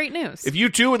 That's great news. If you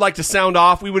too would like to sound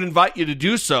off, we would invite you to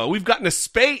do so. We've gotten a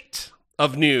spate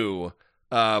of new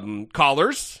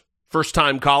callers,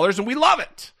 first-time callers, and we love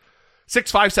it.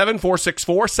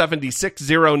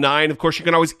 657-464-7609. Of course, you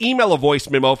can always email a voice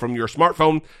memo from your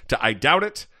smartphone to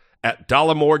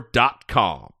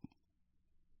idoubt@dollamore.com.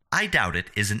 I Doubt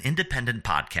It is an independent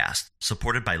podcast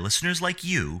supported by listeners like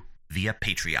you via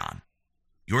Patreon.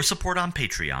 Your support on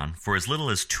Patreon for as little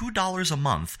as $2 a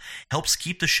month helps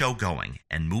keep the show going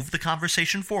and move the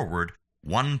conversation forward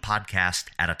one podcast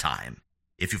at a time.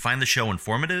 If you find the show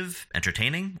informative,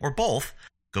 entertaining, or both,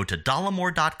 go to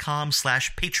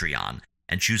dollamore.com/Patreon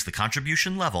and choose the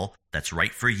contribution level that's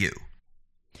right for you.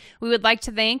 We would like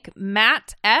to thank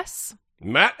Matt S.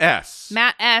 Matt S.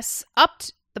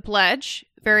 Upped the pledge.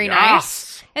 Very yes.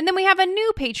 nice. And then we have a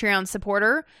new Patreon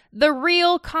supporter, The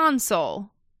Real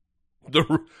Console.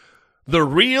 The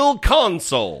Real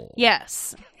Console.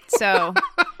 Yes. So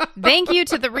Thank you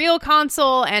to The Real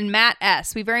Console and Matt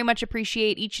S. We very much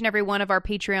appreciate each and every one of our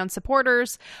Patreon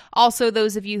supporters. Also,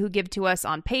 those of you who give to us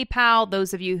on PayPal,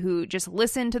 those of you who just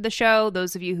listen to the show,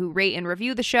 those of you who rate and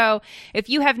review the show. If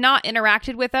you have not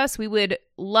interacted with us, we would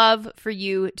love for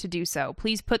you to do so.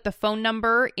 Please put the phone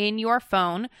number in your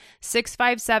phone,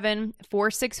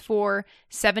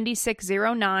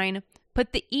 657-464-7609.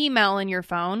 Put the email in your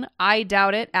phone,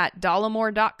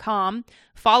 idoubitit@dollamore.com.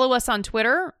 Follow us on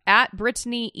Twitter,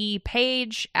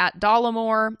 @BrittanyEPage,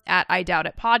 @Dollamore,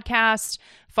 @IDoubtItPodcast.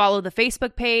 Follow the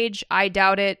Facebook page, I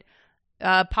Doubt It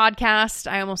Podcast.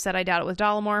 I almost said I Doubt It with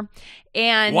Dollamore.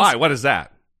 And Why? What is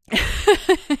that?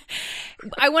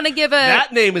 I want to give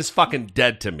that name is fucking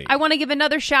dead to me. I want to give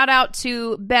another shout out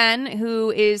to Ben,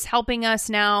 who is helping us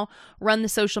now run the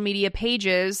social media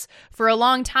pages. For a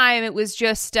long time, it was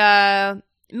just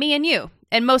me and you,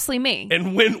 and mostly me.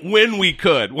 And when we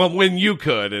could, well, when you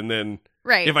could, and then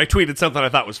right. If I tweeted something I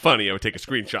thought was funny, I would take a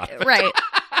screenshot of it. Right.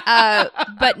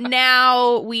 But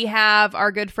now we have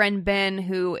our good friend Ben,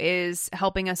 who is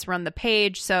helping us run the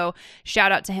page. So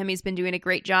shout out to him. He's been doing a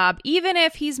great job, even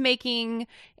if he's making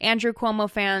Andrew Cuomo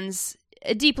fans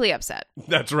deeply upset.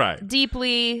 That's right.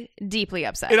 Deeply, deeply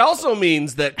upset. It also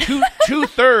means that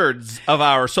two-thirds of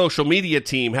our social media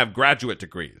team have graduate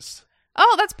degrees.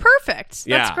 Oh, that's perfect.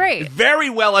 Yeah. That's great. Very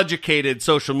well-educated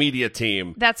social media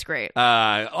team. That's great.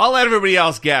 I'll let everybody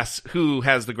else guess who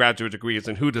has the graduate degrees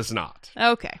and who does not.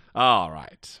 Okay. All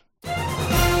right.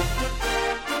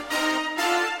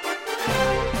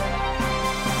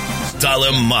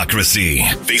 Dollamocracy.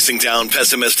 Facing down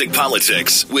pessimistic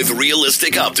politics with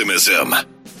realistic optimism.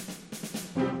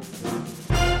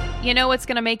 You know what's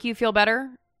going to make you feel better?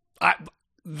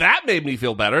 That made me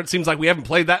feel better. It seems like we haven't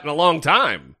played that in a long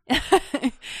time.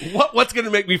 What's going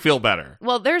to make me feel better?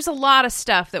 Well, there's a lot of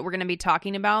stuff that we're going to be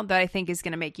talking about that I think is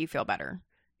going to make you feel better.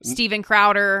 Steven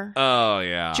Crowder. Oh,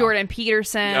 yeah. Jordan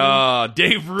Peterson.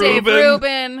 Dave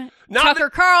Rubin. Tucker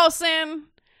Carlson.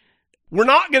 We're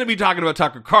not going to be talking about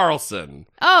Tucker Carlson.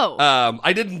 Oh.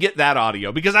 I didn't get that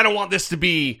audio because I don't want this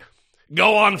to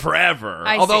go on forever.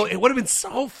 Although it would have been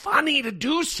so funny to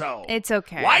do so. It's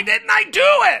okay. Why didn't I do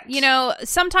it? You know,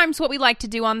 sometimes what we like to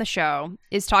do on the show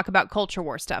is talk about culture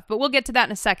war stuff, but we'll get to that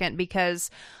in a second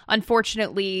because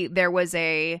unfortunately there was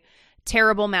a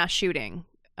terrible mass shooting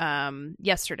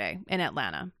yesterday in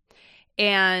Atlanta.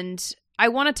 And I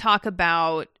want to talk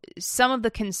about some of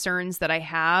the concerns that I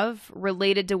have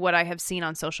related to what I have seen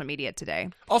on social media today.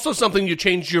 Also something you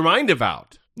changed your mind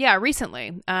about. Yeah,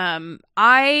 recently.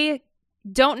 I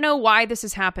don't know why this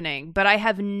is happening, but I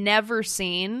have never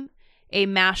seen a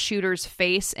mass shooter's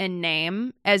face and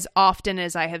name as often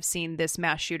as I have seen this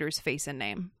mass shooter's face and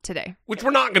name today. Which we're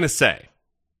not going to say.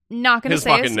 Not going to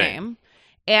say his name.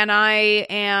 And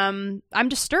I'm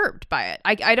disturbed by it.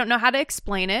 I don't know how to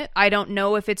explain it. I don't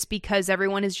know if it's because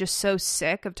everyone is just so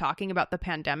sick of talking about the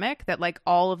pandemic that like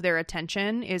all of their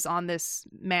attention is on this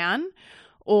man,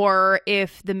 or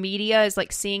if the media is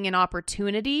like seeing an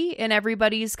opportunity in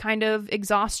everybody's kind of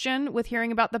exhaustion with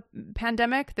hearing about the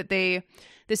pandemic, that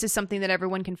this is something that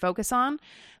everyone can focus on.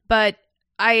 But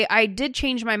I did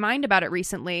change my mind about it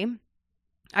recently.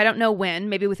 I don't know when,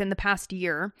 maybe within the past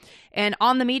year. And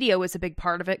On the Media was a big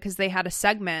part of it because they had a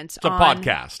segment. It's a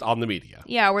podcast, On the Media.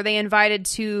 Yeah, where they invited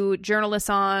two journalists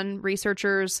on,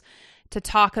 researchers, to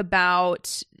talk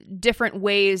about different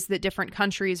ways that different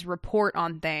countries report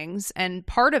on things. And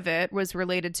part of it was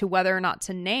related to whether or not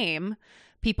to name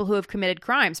people who have committed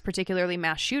crimes, particularly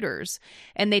mass shooters.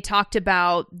 And they talked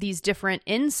about these different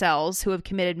incels who have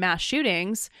committed mass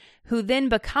shootings, who then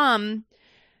become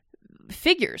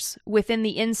figures within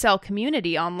the incel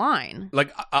community online.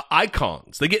 Like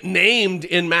icons. They get named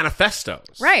in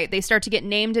manifestos. Right. They start to get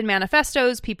named in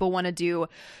manifestos. People want to do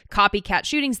copycat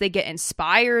shootings. They get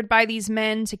inspired by these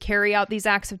men to carry out these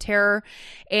acts of terror.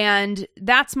 And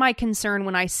that's my concern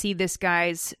when I see this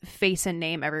guy's face and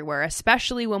name everywhere,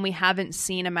 especially when we haven't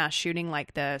seen a mass shooting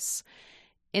like this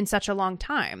in such a long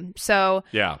time. So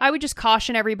yeah. I would just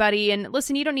caution everybody, and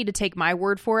listen, you don't need to take my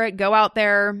word for it. Go out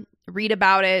there, read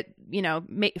about it,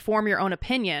 form your own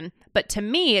opinion. But to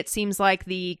me, it seems like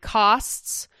the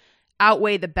costs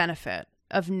outweigh the benefit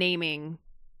of naming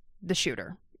the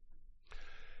shooter.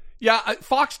 Yeah,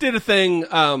 Fox did a thing,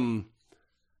 and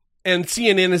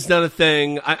CNN has done a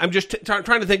thing. I'm just trying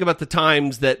to think about the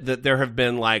times that there have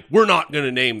been like, we're not going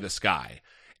to name this guy.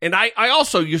 And I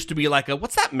also used to be like,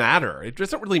 what's that matter? It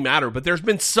doesn't really matter. But there's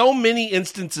been so many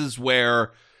instances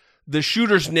where the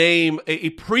shooter's name,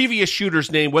 a previous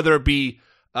shooter's name, whether it be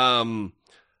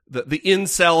the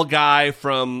incel guy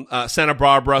from Santa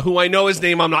Barbara, who I know his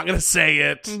name, I'm not going to say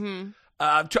it,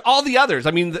 to all the others.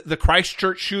 I mean, the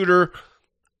Christchurch shooter,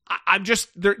 I'm just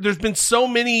there's been so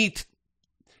many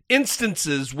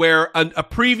instances where a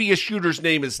previous shooter's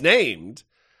name is named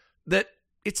that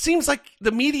it seems like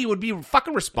the media would be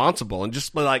fucking responsible and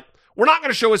just be like, we're not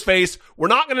going to show his face, we're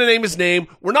not going to name his name,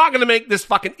 we're not going to make this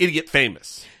fucking idiot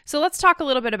famous. So let's talk a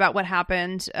little bit about what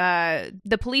happened.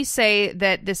 The police say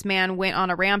that this man went on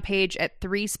a rampage at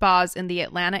 3 spas in the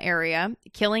Atlanta area,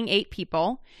 killing 8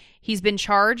 people. He's been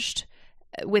charged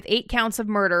with 8 counts of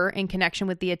murder in connection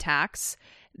with the attacks.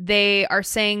 They are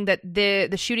saying that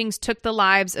the shootings took the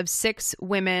lives of 6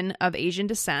 women of Asian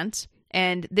descent,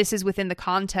 and this is within the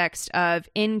context of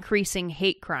increasing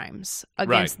hate crimes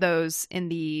against those in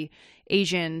the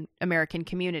Asian American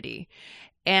community.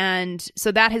 And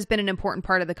so that has been an important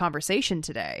part of the conversation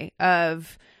today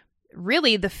of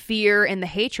really the fear and the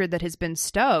hatred that has been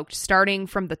stoked, starting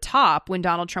from the top when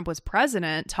Donald Trump was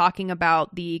president, talking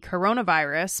about the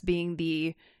coronavirus being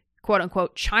the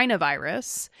quote-unquote China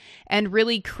virus, and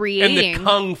really creating... And the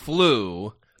Kung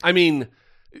flu. I mean,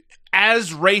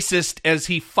 as racist as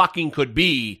he fucking could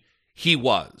be, he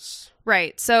was.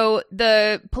 Right. So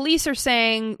the police are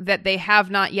saying that they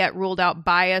have not yet ruled out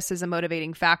bias as a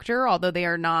motivating factor, although they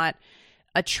are not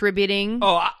attributing...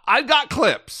 Oh, I've got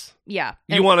clips. Yeah.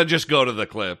 You want to just go to the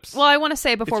clips? Well, I want to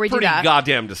say before we do that... It's pretty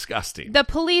goddamn disgusting. The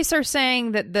police are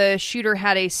saying that the shooter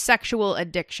had a sexual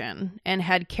addiction and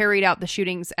had carried out the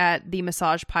shootings at the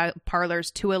massage parlors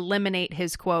to eliminate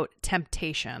his, quote,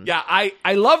 temptation. Yeah,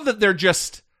 I love that they're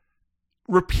just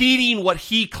repeating what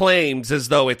he claims as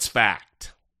though it's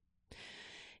fact.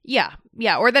 Yeah,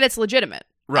 or that it's legitimate.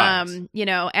 Right.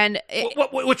 And...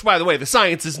 Which, by the way, the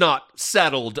science is not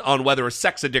settled on whether a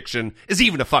sex addiction is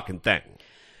even a fucking thing.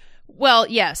 Well,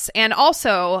 yes. And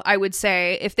also, I would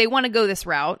say, if they want to go this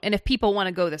route, and if people want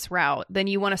to go this route, then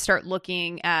you want to start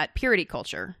looking at purity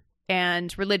culture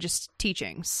and religious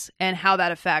teachings and how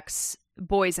that affects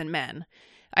boys and men.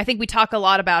 I think we talk a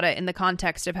lot about it in the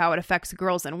context of how it affects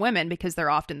girls and women because they're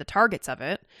often the targets of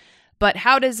it. But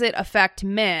how does it affect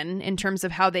men in terms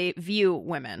of how they view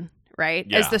women, right?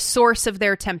 Yeah. As the source of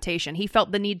their temptation. He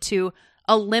felt the need to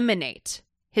eliminate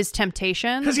his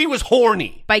temptation. Because he was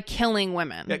horny. By killing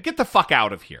women. Yeah, get the fuck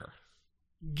out of here.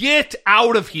 Get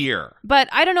out of here. But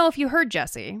I don't know if you heard,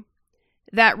 Jesse,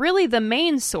 that really the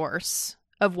main source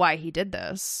of why he did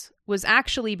this was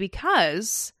actually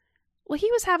because, well,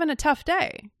 he was having a tough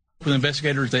day. For the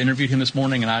investigators, they interviewed him this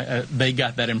morning, and they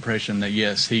got that impression that,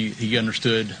 yes, he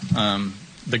understood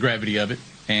the gravity of it,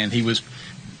 and he was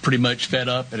pretty much fed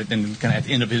up and kind of at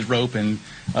the end of his rope, and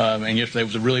yesterday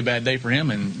was a really bad day for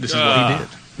him, and this is what he did.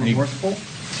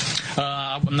 Remorseful?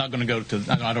 I'm not going to go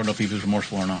to... I don't know if he was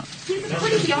remorseful or not. He's a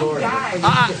pretty young guy.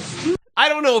 I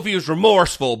don't know if he was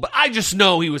remorseful, but I just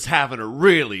know he was having a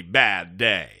really bad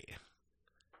day.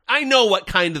 I know what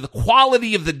kind of the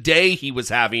quality of the day he was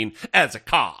having as a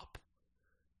cop.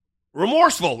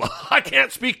 Remorseful, I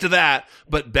can't speak to that,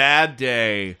 but bad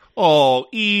day. Oh,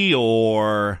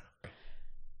 Eeyore.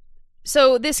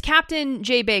 So this Captain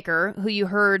Jay Baker, who you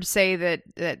heard say that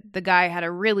the guy had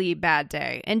a really bad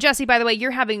day, and Jesse, by the way,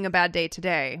 you're having a bad day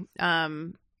today.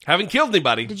 Haven't killed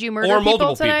anybody. Did you murder or people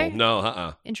multiple today? people?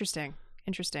 No, Interesting.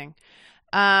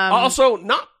 Also,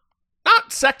 not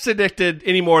sex addicted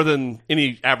any more than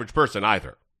any average person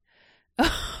either.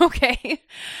 Okay.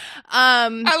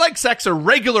 I like sex a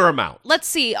regular amount. Let's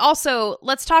see. Also,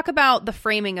 let's talk about the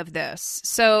framing of this.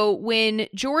 So when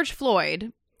George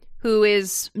Floyd, who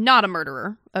is not a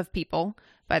murderer of people,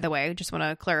 by the way, just want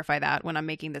to clarify that when I'm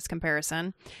making this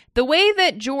comparison, the way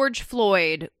that George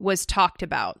Floyd was talked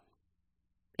about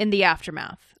in the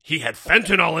aftermath. He had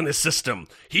fentanyl in his system.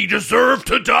 He deserved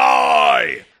to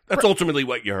die. That's ultimately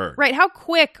what you heard. Right. How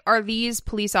quick are these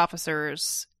police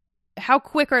officers... How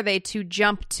quick are they to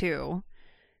jump to,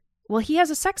 well, he has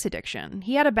a sex addiction.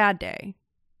 He had a bad day,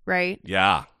 right?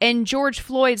 Yeah. In George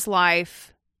Floyd's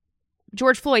life,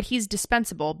 he's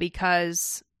dispensable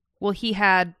because, well, he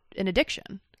had an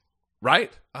addiction.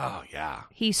 Right? Oh, yeah.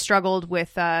 He struggled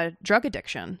with drug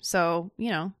addiction. So,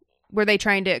 were they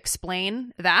trying to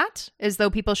explain that as though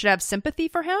people should have sympathy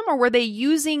for him? Or were they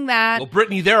using that? Well,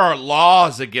 Brittany, there are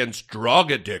laws against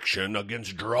drug addiction,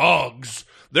 against drugs.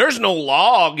 There's no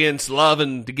law against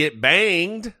loving to get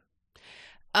banged.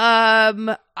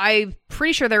 I'm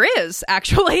pretty sure there is,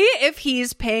 actually, if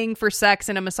he's paying for sex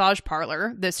in a massage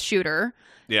parlor, this shooter.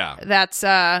 Yeah. That's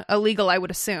illegal, I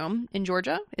would assume, in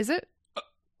Georgia, is it?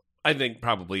 I think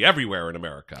probably everywhere in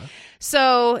America.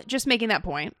 So, just making that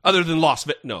point. Other than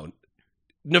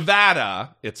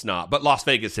Nevada, it's not, but Las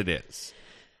Vegas it is.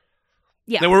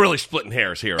 Yeah. Then we're really splitting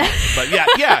hairs here. But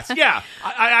yeah, yeah.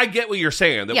 I get what you're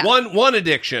saying. That one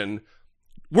addiction,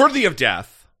 worthy of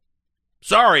death.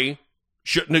 Sorry,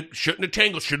 Shouldn't have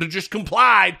tangled. Should have just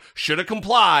complied. Should have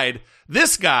complied.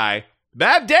 This guy,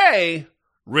 bad day,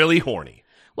 really horny.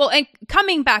 Well, and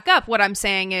coming back up, what I'm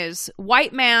saying is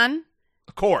white man,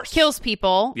 of course, kills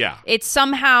people. Yeah. It's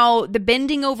somehow the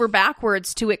bending over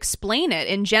backwards to explain it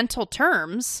in gentle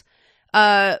terms.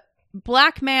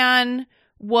 Black man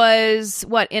was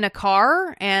in a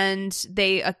car, and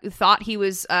they thought he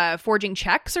was forging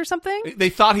checks or something. They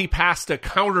thought he passed a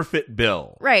counterfeit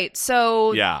bill. Right.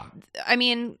 So, yeah. I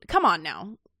mean, come on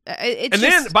now.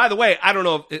 Then, by the way, I don't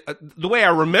know, the way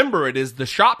I remember it is the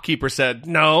shopkeeper said,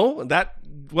 no, that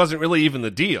wasn't really even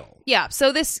the deal. Yeah.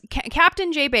 So this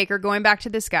Captain Jay Baker, going back to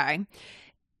this guy,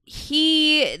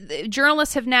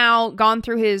 journalists have now gone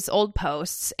through his old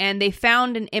posts, and they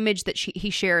found an image that he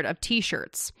shared of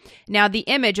t-shirts. Now, the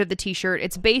image of the t-shirt,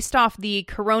 it's based off the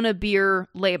Corona beer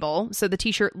label. So the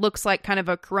t-shirt looks like kind of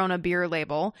a Corona beer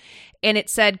label, and it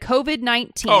said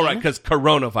COVID-19. Oh, right, because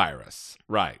coronavirus.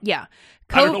 Right. Yeah.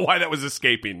 I don't know why that was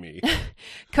escaping me.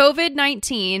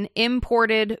 COVID-19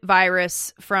 imported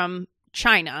virus from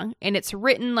China, and it's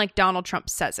written like Donald Trump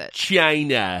says it.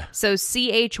 China. So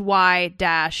CHY-NA.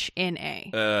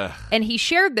 And he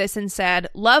shared this and said,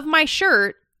 "Love my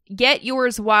shirt, get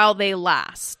yours while they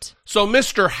last." So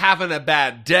Mr. Having a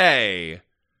Bad Day,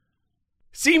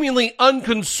 seemingly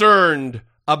unconcerned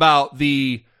about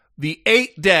the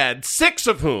 8 dead, 6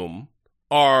 of whom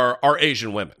are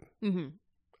Asian women. Mm-hmm.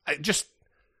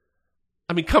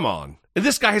 I mean, come on. And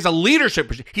this guy has a leadership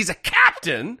position. He's a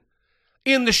captain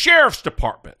in the sheriff's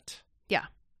department. Yeah.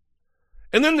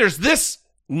 And then there's this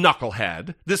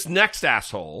knucklehead, this next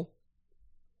asshole,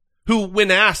 who,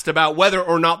 when asked about whether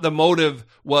or not the motive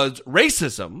was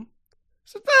racism,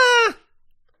 said, I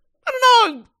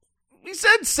don't know. He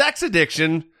said sex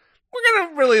addiction. We're going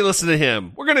to really listen to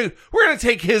him. We're going to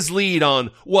take his lead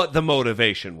on what the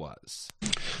motivation was.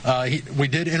 We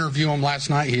did interview him last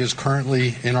night. He is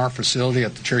currently in our facility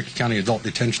at the Cherokee County Adult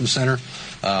Detention Center.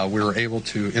 We were able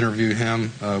to interview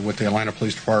him with the Atlanta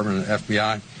Police Department and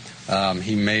FBI.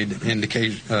 He made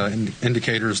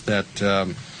indicators that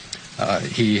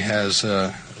he has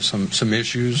some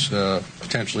issues,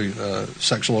 potentially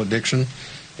sexual addiction,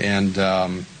 and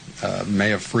may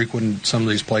have frequented some of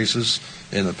these places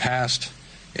in the past.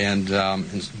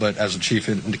 But as the chief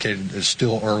indicated, it's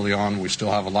still early on. We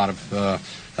still have a lot of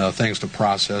things to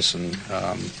process, and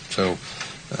so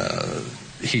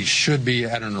he should be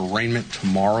at an arraignment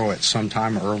tomorrow at some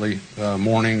time early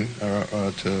morning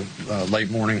to late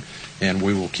morning, and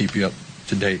we will keep you up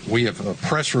to date. We have a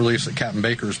press release that Captain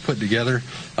Baker has put together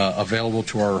available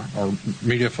to our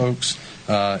media folks.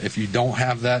 If you don't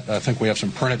have that, I think we have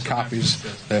some printed copies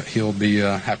that he'll be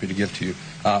happy to give to you.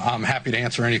 I'm happy to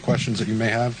answer any questions that you may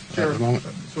have at the moment.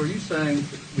 So are you saying,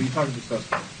 when you talk to the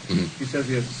suspect, he says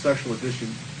he has a sexual addiction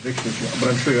issue, but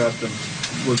I'm sure you asked him,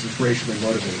 was this racially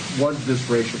motivated? Was this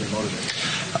racially motivated?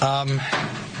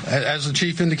 As the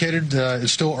chief indicated,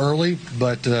 it's still early,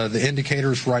 but the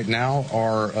indicators right now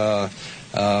are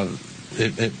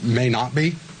it may not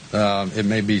be. It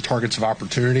may be targets of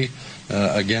opportunity.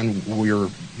 Again,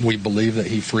 we believe that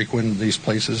he frequented these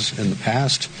places in the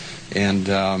past, and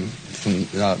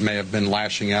may have been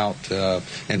lashing out,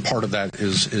 and part of that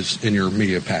is in your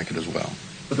media packet as well.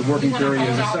 But the working theory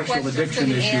is a sexual addiction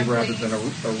issue rather than a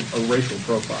racial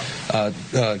profile.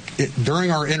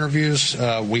 During our interviews,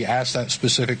 we asked that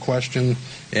specific question,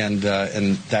 and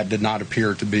that did not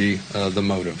appear to be the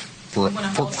motive.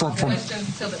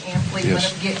 Questions till the end, please. Yes. Let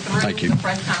us get through Thank you. the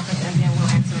press conference, and then we'll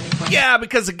answer any questions. Yeah,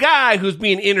 because a guy who's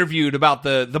being interviewed about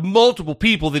the multiple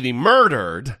people that he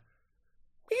murdered,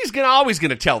 he's always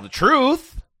going to tell the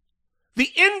truth. The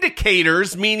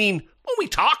indicators, meaning when we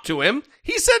talked to him,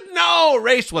 he said no,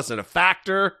 race wasn't a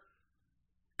factor.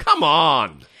 Come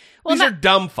on. Well, These are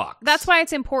dumb fucks. That's why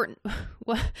it's important.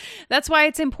 That's why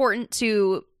it's important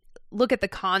to look at the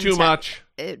context. Too much.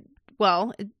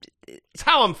 It's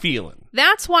how I'm feeling.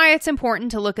 That's why it's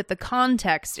important to look at the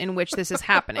context in which this is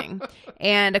happening.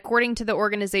 And according to the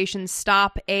organization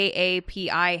Stop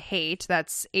AAPI Hate,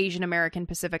 that's Asian American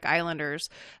Pacific Islanders,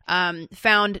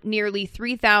 found nearly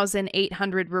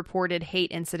 3,800 reported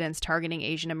hate incidents targeting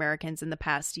Asian Americans in the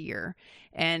past year.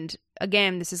 And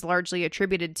again, this is largely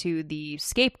attributed to the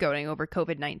scapegoating over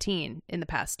COVID-19 in the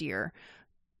past year,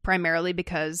 primarily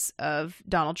because of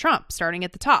Donald Trump starting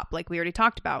at the top, like we already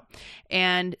talked about.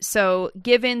 And so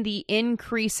given the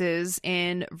increases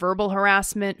in verbal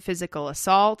harassment, physical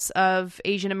assaults of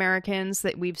Asian Americans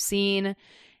that we've seen,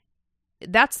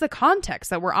 that's the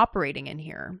context that we're operating in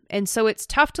here. And so it's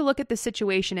tough to look at the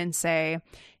situation and say,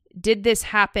 did this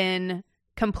happen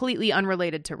completely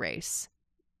unrelated to race?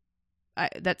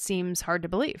 That seems hard to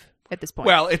believe. at this point.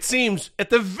 Well, it seems, at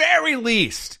the very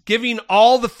least, giving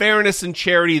all the fairness and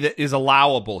charity that is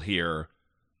allowable here,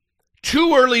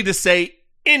 too early to say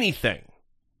anything.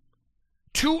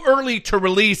 Too early to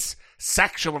release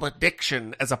sexual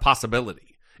addiction as a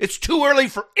possibility. It's too early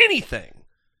for anything.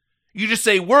 You just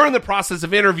say, we're in the process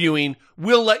of interviewing.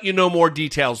 We'll let you know more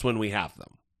details when we have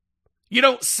them. You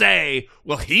don't say,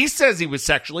 well, he says he was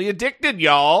sexually addicted,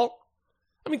 y'all.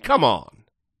 I mean, come on.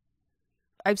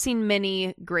 I've seen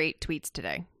many great tweets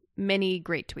today. Many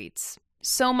great tweets.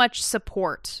 So much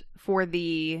support for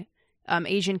the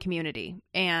Asian community.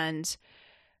 And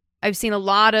I've seen a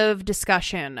lot of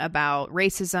discussion about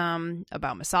racism,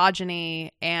 about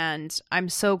misogyny, and I'm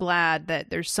so glad that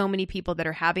there's so many people that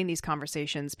are having these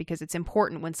conversations, because it's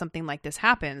important when something like this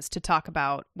happens to talk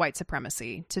about white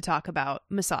supremacy, to talk about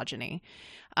misogyny.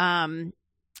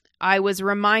 I was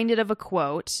reminded of a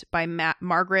quote by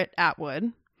Margaret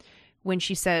Atwood when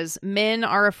she says, "Men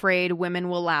are afraid women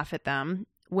will laugh at them.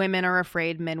 Women are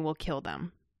afraid men will kill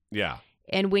them." Yeah.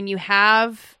 And when you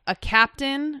have a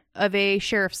captain of a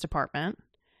sheriff's department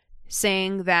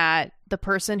saying that the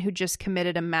person who just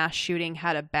committed a mass shooting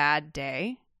had a bad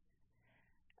day,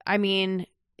 I mean,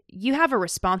 you have a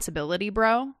responsibility,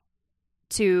 bro,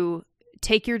 to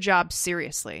take your job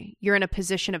seriously. You're in a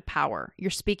position of power.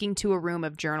 You're speaking to a room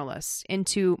of journalists,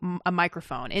 into a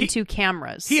microphone, into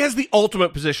cameras. He has the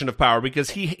ultimate position of power because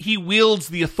he wields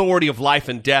the authority of life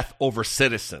and death over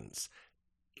citizens.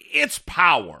 It's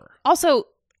power. Also,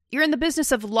 you're in the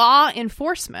business of law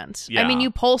enforcement. Yeah. I mean,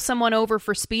 you pull someone over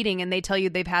for speeding and they tell you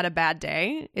they've had a bad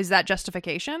day. Is that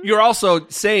justification? You're also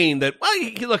saying that, well,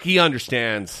 look, he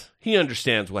understands. He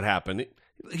understands what happened.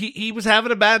 He was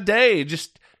having a bad day.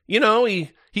 Just, you know,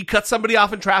 he cut somebody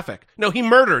off in traffic. No, he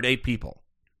murdered 8 people.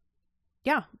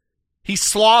 Yeah. He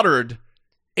slaughtered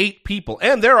 8 people.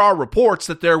 And there are reports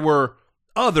that there were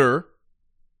other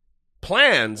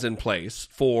plans in place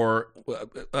for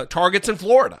targets in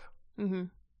Florida. Mm-hmm.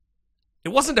 It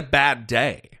wasn't a bad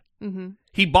day. Mm-hmm.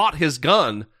 He bought his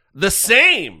gun the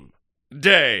same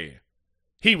day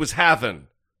he was having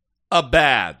a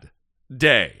bad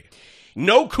day.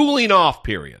 No cooling off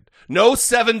period. No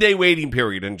 7-day waiting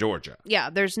period in Georgia. Yeah,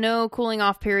 there's no cooling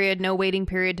off period, no waiting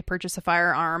period to purchase a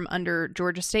firearm under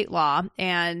Georgia state law.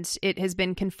 And it has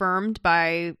been confirmed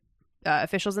by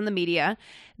officials in the media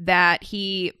that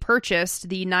he purchased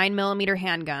the 9mm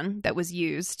handgun that was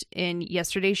used in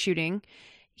yesterday's shooting.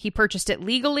 He purchased it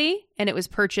legally, and it was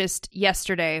purchased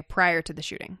yesterday prior to the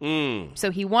shooting.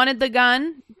 So he wanted the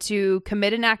gun to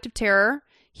commit an act of terror.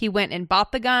 He went and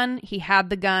bought the gun. He had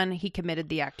the gun. He committed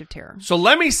the act of terror. So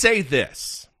let me say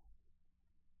this.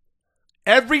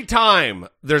 Every time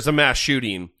there's a mass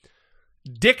shooting,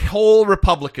 dickhole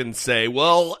Republicans say,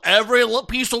 well, every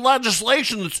piece of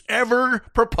legislation that's ever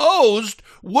proposed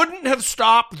wouldn't have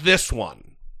stopped this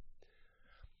one.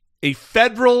 A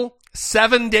federal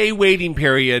 7-day waiting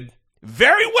period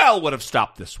very well would have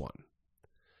stopped this one.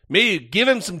 Maybe give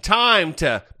him some time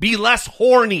to be less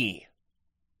horny.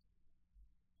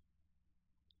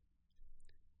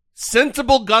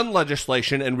 Sensible gun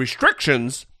legislation and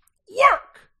restrictions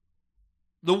work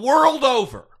the world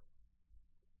over.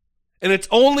 And it's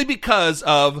only because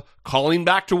of, calling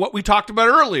back to what we talked about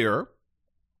earlier,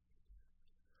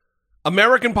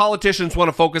 American politicians want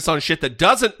to focus on shit that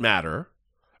doesn't matter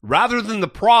rather than the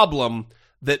problem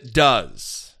that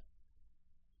does.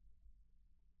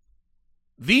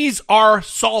 These are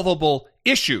solvable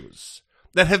issues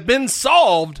that have been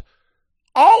solved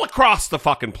all across the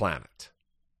fucking planet.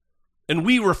 And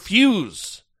we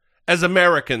refuse as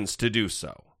Americans to do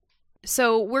so.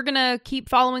 So we're going to keep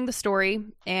following the story,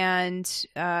 and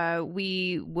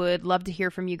we would love to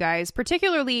hear from you guys,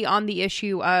 particularly on the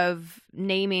issue of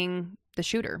naming the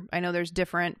shooter. I know there's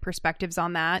different perspectives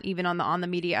on that. Even on the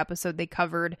media episode, they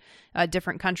covered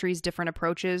different countries, different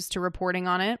approaches to reporting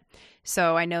on it.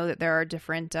 So I know that there are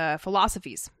different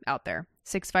philosophies out there.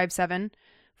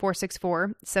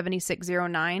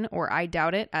 657-464-7609 or I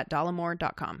doubt it at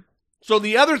dollamore.com. So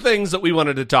the other things that we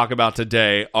wanted to talk about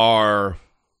today are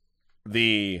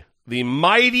the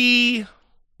mighty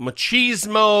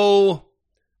machismo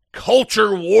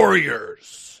culture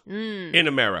warriors in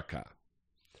America.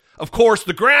 Of course,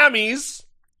 the Grammys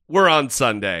were on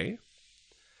Sunday,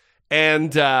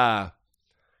 and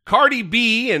Cardi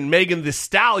B and Megan Thee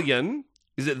Stallion.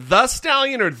 Is it The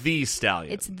Stallion or The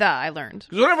Stallion? It's the, I learned.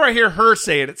 Because whenever I hear her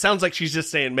say it sounds like she's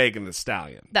just saying Megan Thee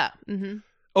Stallion. The. Mm-hmm.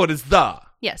 Oh, it is The.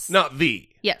 Yes. Not The.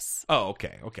 Yes. Oh,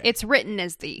 okay. It's written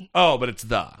as The. Oh, but it's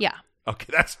The. Yeah. Okay,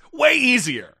 that's way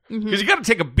easier. Because you got to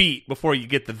take a beat before you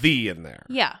get the The in there.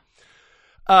 Yeah.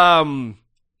 That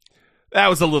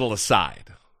was a little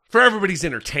aside For everybody's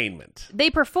entertainment. They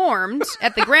performed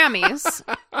at the Grammys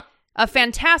a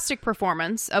fantastic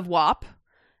performance of WAP,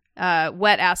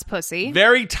 Wet Ass Pussy.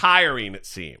 Very tiring, it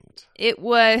seemed. It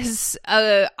was,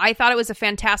 I thought it was a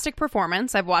fantastic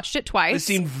performance. I've watched it twice. They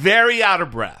seemed very out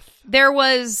of breath. There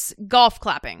was golf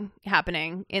clapping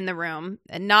happening in the room,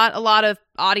 and not a lot of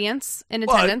audience in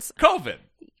attendance. COVID.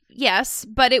 Yes,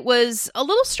 but it was a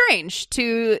little strange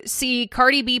to see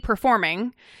Cardi B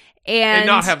performing and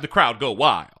not have the crowd go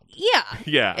wild.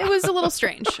 Yeah. It was a little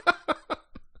strange.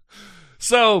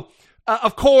 So,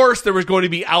 of course, there was going to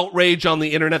be outrage on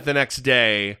the internet the next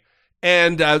day,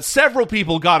 and several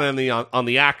people got on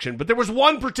the action. But there was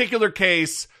one particular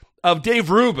case of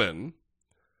Dave Rubin,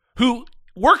 who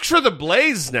works for the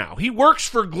Blaze now. He works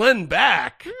for Glenn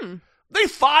Beck. They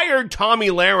fired Tommy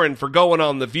Lahren for going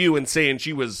on The View and saying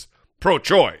she was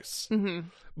pro-choice. Mm-hmm.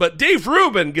 But Dave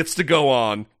Rubin gets to go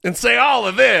on and say all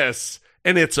of this,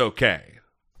 and it's okay.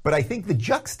 But I think the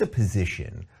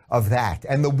juxtaposition of that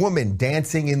and the woman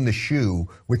dancing in the shoe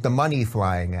with the money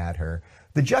flying at her,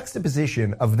 the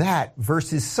juxtaposition of that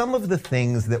versus some of the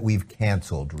things that we've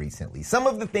canceled recently, some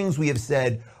of the things we have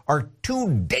said are too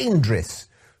dangerous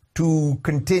to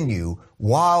continue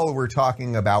while we're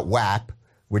talking about WAP,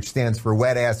 which stands for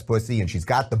wet ass pussy, and she's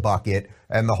got the bucket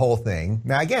and the whole thing.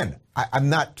 Now, again, I'm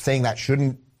not saying that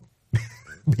shouldn't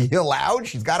be allowed.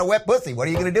 She's got a wet pussy. What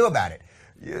are you going to do about it?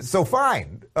 So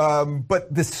fine.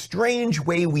 But the strange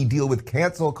way we deal with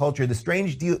cancel culture, the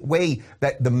strange way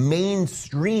that the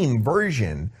mainstream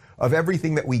version of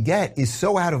everything that we get is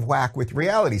so out of whack with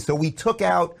reality. So we took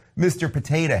out Mr.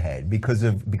 Potato Head because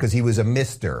he was a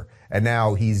Mr. and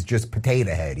now he's just Potato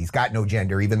Head. He's got no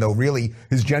gender, even though really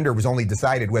his gender was only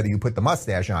decided whether you put the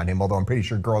mustache on him, although I'm pretty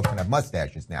sure girls can have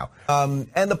mustaches now.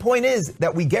 And the point is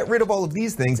that we get rid of all of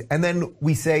these things and then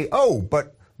we say, oh,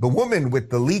 but the woman with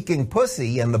the leaking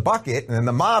pussy and the bucket and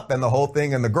the mop and the whole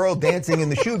thing and the girl dancing in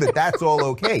the shoe, that's all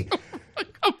okay.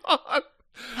 Come on.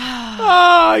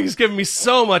 Oh, he's giving me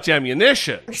so much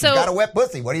ammunition. She's got a wet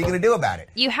pussy. What are you going to do about it?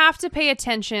 You have to pay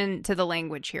attention to the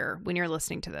language here when you're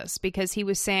listening to this, because he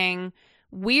was saying,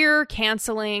 we're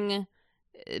canceling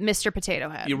Mr. Potato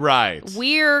Head. You're right.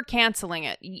 We're canceling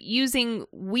it. Using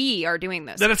we are doing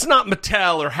this. That it's not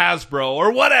Mattel or Hasbro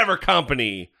or whatever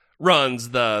company runs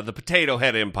the Potato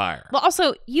Head empire. Well,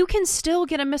 also, you can still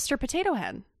get a Mr. Potato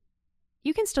Head.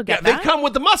 You can still get that. They come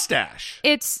with the mustache.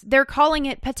 They're calling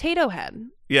it Potato Head.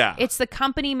 Yeah. It's the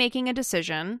company making a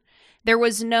decision. There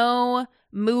was no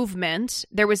movement.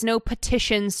 There was no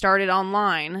petition started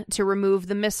online to remove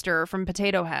the Mr. from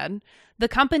Potato Head. The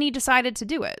company decided to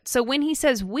do it. So when he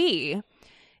says we,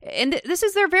 and this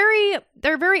is they're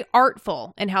very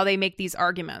artful in how they make these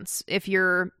arguments. If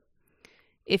you're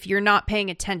not paying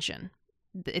attention,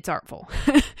 it's artful.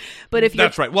 But if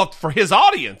that's right. Well, for his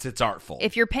audience, it's artful.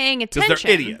 If you're paying attention, because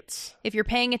they're idiots. If you're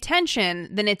paying attention,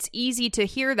 then it's easy to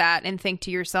hear that and think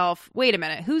to yourself, "Wait a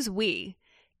minute, who's we?"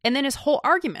 And then his whole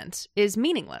argument is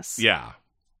meaningless. Yeah,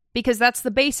 because that's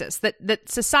the basis that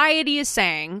society is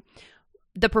saying.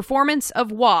 The performance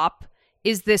of WAP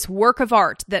is this work of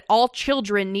art that all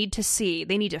children need to see.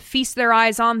 They need to feast their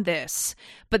eyes on this.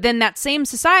 But then that same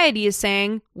society is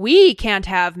saying, we can't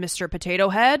have Mr. Potato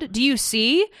Head. Do you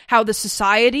see how the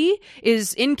society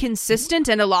is inconsistent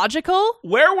and illogical?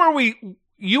 Where were we?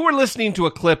 You were listening to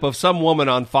a clip of some woman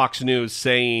on Fox News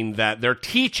saying that they're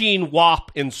teaching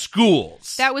WAP in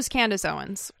schools. That was Candace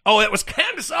Owens. Oh, it was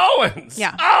Candace Owens.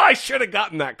 Yeah. Oh, I should have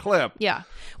gotten that clip. Yeah.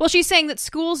 Well, she's saying that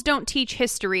schools don't teach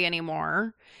history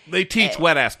anymore. They teach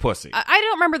wet-ass pussy. I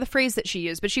don't remember the phrase that she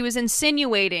used, but she was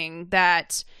insinuating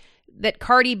that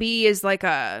Cardi B is like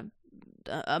a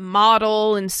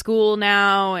model in school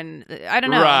now, and I don't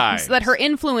know. Right. So that her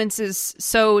influence is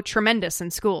so tremendous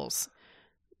in schools.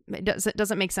 It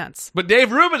doesn't make sense. But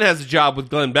Dave Rubin has a job with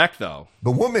Glenn Beck, though.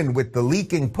 The woman with the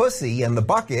leaking pussy and the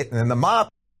bucket and the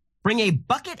mop. Bring a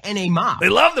bucket and a mop. They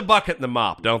love the bucket and the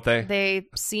mop, don't they? They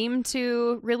seem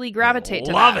to really gravitate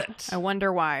to that. Love it. I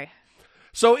wonder why.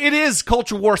 So it is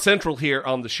Culture War Central here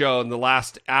on the show in the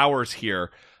last hours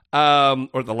here.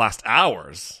 Or the last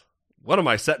hours. What am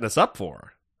I setting us up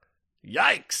for?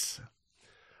 Yikes.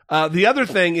 The other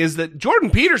thing is that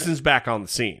Jordan Peterson's back on the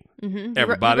scene. Mm-hmm.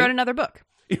 Everybody. He wrote another book.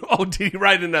 Oh, did he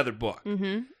write another book?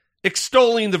 Mm-hmm.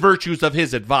 Extolling the virtues of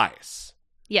his advice.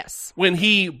 Yes. When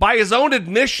he, by his own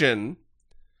admission,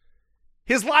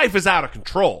 his life is out of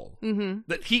control. Mm-hmm.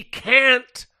 That he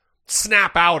can't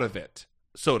snap out of it,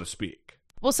 so to speak.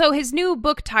 Well, so his new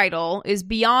book title is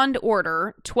Beyond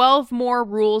Order, 12 More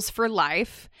Rules for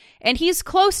Life. And he's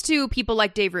close to people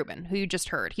like Dave Rubin, who you just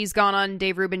heard. He's gone on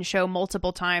Dave Rubin's show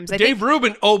multiple times. Dave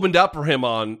Rubin opened up for him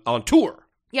on tour.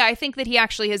 Yeah, I think that he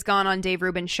actually has gone on Dave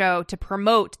Rubin's show to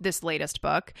promote this latest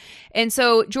book. And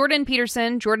so Jordan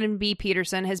B.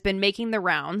 Peterson, has been making the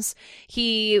rounds.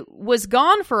 He was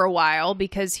gone for a while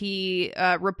because he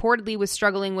reportedly was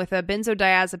struggling with a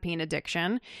benzodiazepine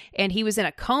addiction, and he was in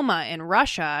a coma in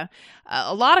Russia.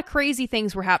 A lot of crazy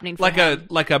things were happening for him.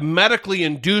 Like a medically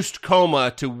induced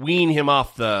coma to wean him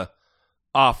off the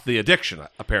addiction,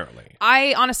 apparently.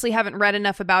 I honestly haven't read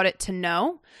enough about it to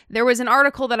know. There was an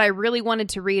article that I really wanted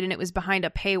to read, and it was behind a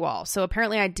paywall. So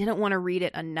apparently I didn't want to read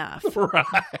it enough. Right.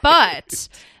 But,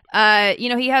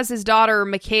 he has his daughter,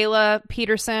 Michaela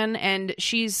Peterson, and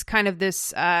she's kind of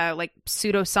this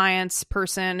pseudoscience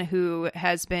person who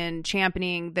has been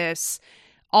championing this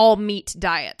all-meat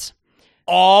diet.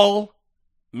 All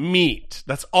Meat.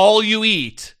 That's all you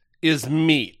eat is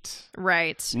meat.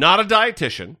 Right. Not a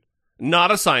dietitian.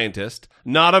 Not a scientist,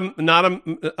 not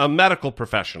a medical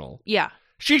professional. Yeah.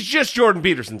 She's just Jordan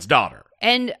Peterson's daughter.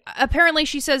 And apparently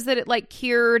she says that it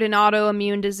cured an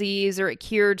autoimmune disease, or it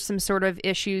cured some sort of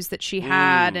issues that she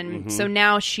had. And so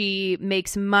now she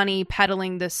makes money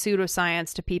peddling this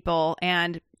pseudoscience to people.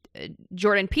 And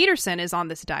Jordan Peterson is on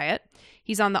this diet.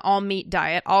 He's on the all meat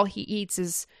diet. All he eats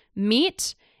is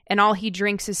meat, and all he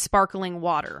drinks is sparkling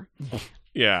water.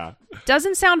 Yeah.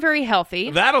 Doesn't sound very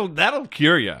healthy. That'll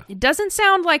cure you. It doesn't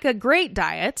sound like a great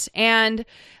diet. And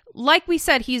like we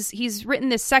said, he's written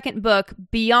this second book,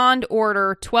 Beyond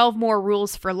Order, 12 More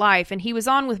Rules for Life. And he was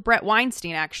on with Bret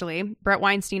Weinstein, actually. Bret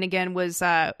Weinstein, again, was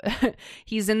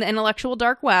he's in the intellectual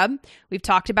dark web. We've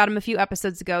talked about him a few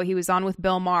episodes ago. He was on with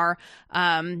Bill Maher,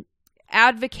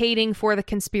 advocating for the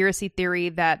conspiracy theory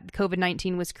that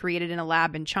COVID-19 was created in a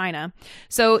lab in China.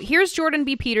 So here's Jordan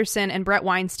B. Peterson and Bret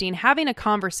Weinstein having a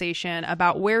conversation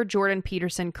about where Jordan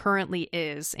Peterson currently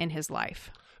is in his life.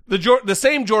 The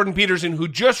same Jordan Peterson who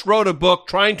just wrote a book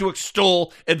trying to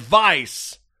extol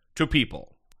advice to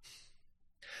people.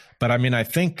 But I mean, I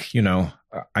think,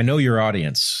 I know your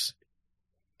audience,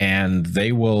 and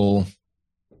they'll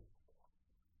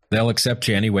accept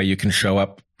you any way you can show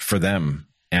up for them.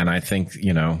 And I think,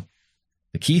 the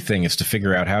key thing is to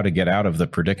figure out how to get out of the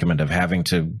predicament of having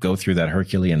to go through that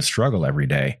Herculean struggle every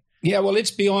day. Yeah, well,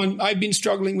 it's beyond. I've been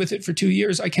struggling with it for 2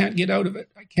 years. I can't get out of it.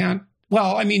 I can't.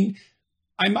 Well, I mean,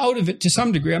 I'm out of it to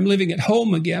some degree. I'm living at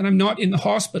home again. I'm not in the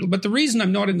hospital. But the reason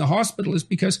I'm not in the hospital is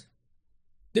because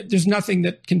there's nothing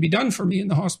that can be done for me in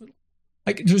the hospital.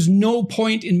 There's no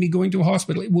point in me going to a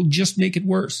hospital. It will just make it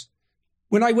worse.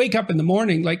 When I wake up in the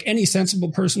morning, like any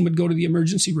sensible person would go to the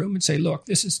emergency room and say, look,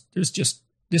 this just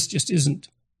isn't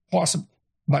possible.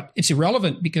 But it's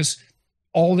irrelevant because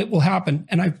all that will happen,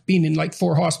 and I've been in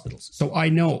 4 hospitals, so I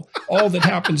know all that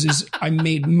happens is I'm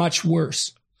made much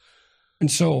worse.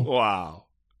 And so wow,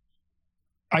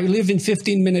 I live in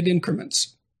 15-minute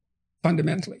increments,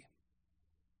 fundamentally.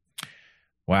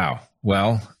 Wow.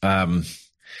 Well,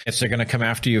 if they're going to come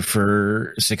after you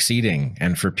for succeeding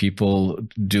and for people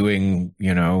doing,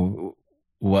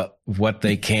 what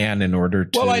they can in order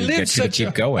to get you to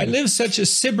keep going. I live such a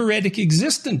sybaritic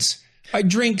existence. I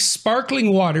drink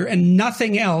sparkling water and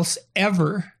nothing else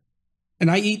ever. And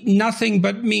I eat nothing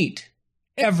but meat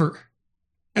ever.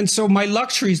 And so my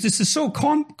luxuries, this is so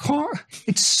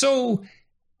it's so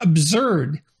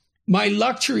absurd. My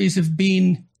luxuries have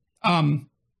been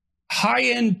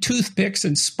high-end toothpicks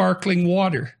and sparkling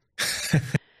water.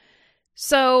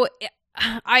 So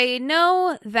I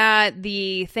know that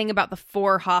the thing about the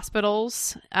 4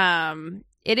 hospitals,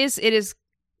 it is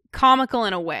comical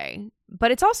in a way, but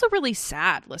it's also really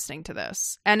sad listening to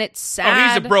this. And it's sad.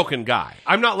 Oh, he's a broken guy.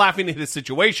 I'm not laughing at his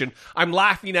situation. I'm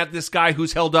laughing at this guy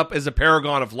who's held up as a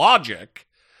paragon of logic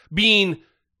being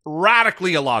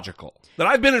radically illogical. That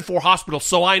I've been in 4 hospitals,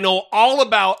 so I know all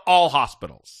about all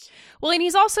hospitals. Well, and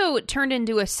he's also turned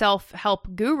into a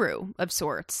self-help guru of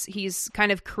sorts. He's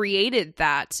kind of created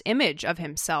that image of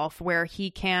himself where he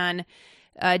can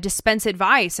dispense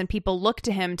advice, and people look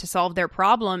to him to solve their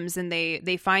problems, and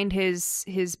they find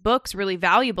his books really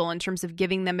valuable in terms of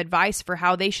giving them advice for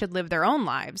how they should live their own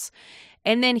lives.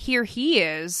 And then here he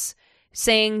is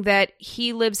saying that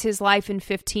he lives his life in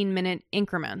 15-minute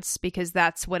increments because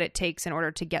that's what it takes in order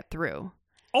to get through.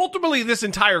 Ultimately, this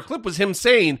entire clip was him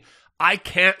saying, I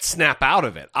can't snap out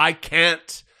of it. I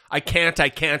can't.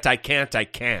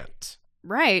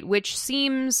 Right, which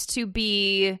seems to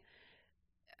be,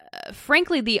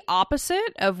 frankly, the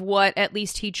opposite of what at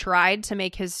least he tried to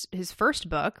make his first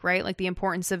book, right? Like the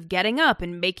importance of getting up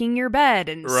and making your bed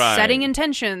and setting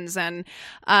intentions and,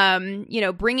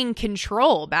 bringing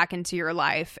control back into your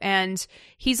life. And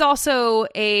he's also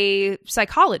a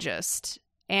psychologist.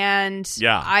 And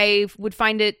I would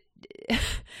find it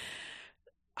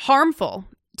harmful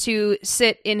to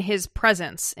sit in his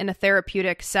presence in a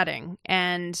therapeutic setting.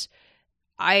 And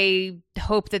I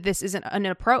hope that this isn't an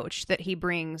approach that he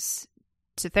brings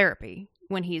to therapy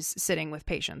when he's sitting with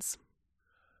patients,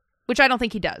 which I don't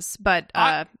think he does. But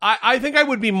I think I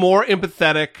would be more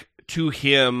empathetic to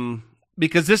him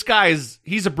because this guy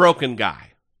he's a broken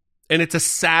guy, and it's a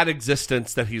sad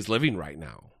existence that he's living right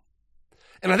now.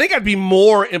 And I think I'd be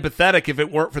more empathetic if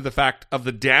it weren't for the fact of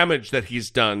the damage that he's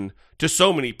done to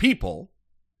so many people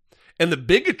and the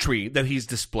bigotry that he's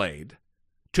displayed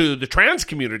to the trans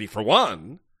community, for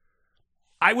one.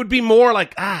 I would be more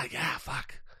like, yeah,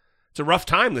 fuck. It's a rough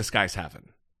time this guy's having.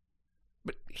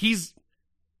 But he's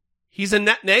a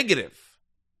net negative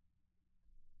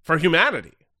for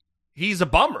humanity. He's a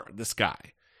bummer, this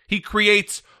guy. He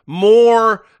creates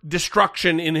more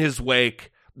destruction in his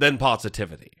wake than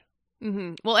positivity.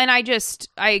 Mm-hmm. Well, and I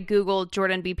Googled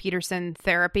Jordan B. Peterson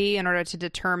therapy in order to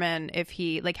determine if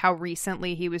how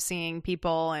recently he was seeing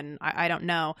people, and I don't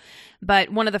know. But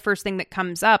one of the first thing that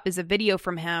comes up is a video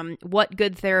from him, what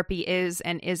good therapy is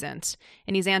and isn't.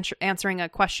 And he's answering a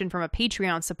question from a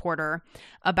Patreon supporter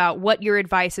about what your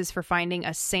advice is for finding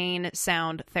a sane,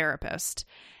 sound therapist.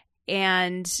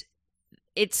 And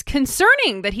it's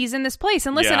concerning that he's in this place.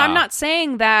 And listen, I'm not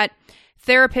saying that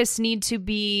therapists need to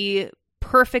be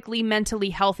perfectly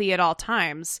mentally healthy at all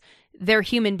times. They're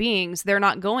human beings. They're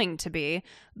not going to be.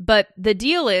 But the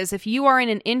deal is, if you are in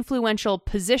an influential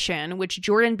position, which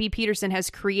Jordan B. Peterson has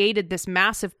created this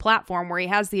massive platform where he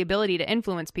has the ability to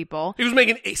influence people. He was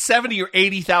making $70,000 or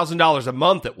 $80,000 a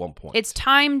month at one point. It's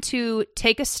time to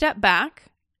take a step back.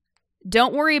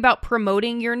 Don't worry about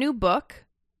promoting your new book.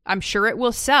 I'm sure it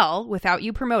will sell without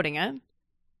you promoting it.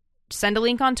 Send a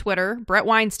link on Twitter. Bret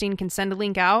Weinstein can send a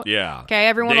link out. Yeah. Okay,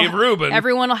 Rubin.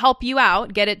 Everyone will help you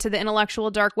out. Get it to the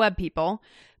intellectual dark web people.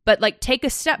 But take a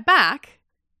step back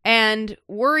and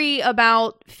worry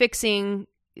about fixing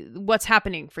what's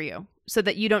happening for you so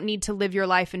that you don't need to live your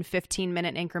life in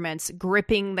 15-minute increments,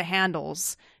 gripping the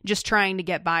handles, just trying to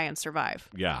get by and survive.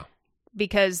 Yeah.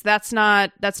 Because that's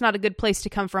not a good place to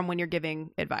come from when you're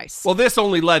giving advice. Well, this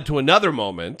only led to another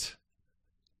moment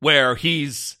where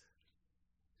he's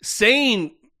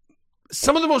saying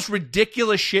some of the most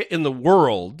ridiculous shit in the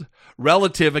world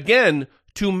relative, again,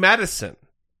 to medicine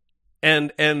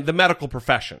and the medical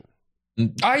profession.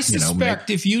 I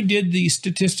suspect if you did the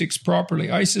statistics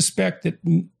properly, I suspect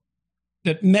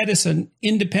that medicine,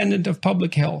 independent of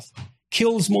public health,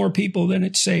 kills more people than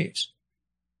it saves.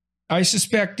 I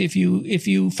suspect if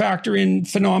you factor in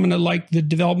phenomena like the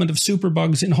development of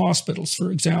superbugs in hospitals, for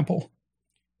example,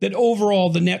 that overall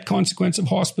the net consequence of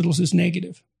hospitals is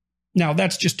negative. Now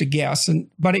that's just a guess,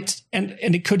 but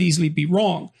it could easily be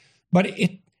wrong, but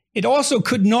it also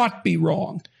could not be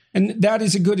wrong, and that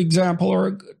is a good example,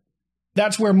 or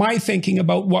that's where my thinking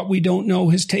about what we don't know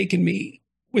has taken me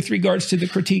with regards to the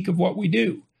critique of what we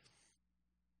do.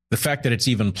 The fact that it's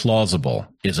even plausible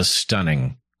is a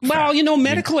stunning. Well,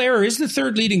 medical error is the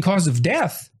third leading cause of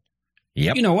death.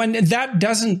 Yep. And that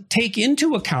doesn't take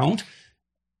into account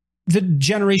the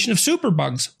generation of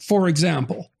superbugs, for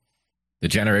example. The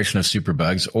generation of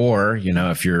superbugs, or,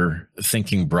 if you're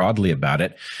thinking broadly about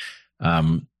it,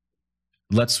 I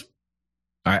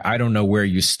don't know where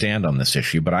you stand on this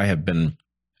issue, but I have been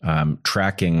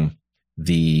tracking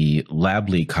the lab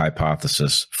leak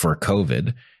hypothesis for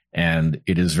COVID, and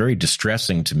it is very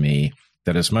distressing to me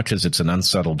that as much as it's an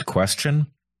unsettled question,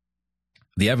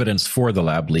 the evidence for the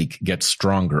lab leak gets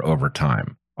stronger over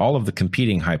time. All of the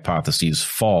competing hypotheses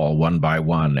fall one by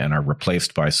one and are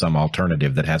replaced by some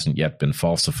alternative that hasn't yet been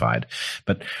falsified.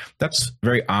 But that's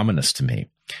very ominous to me.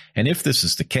 And if this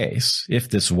is the case, if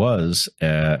this was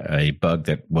a bug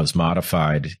that was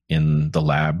modified in the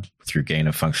lab through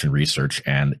gain-of-function research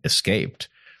and escaped,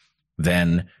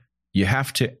 then you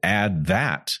have to add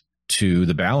that to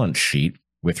the balance sheet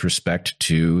with respect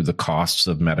to the costs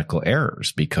of medical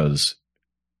errors, because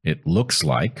it looks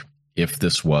like, if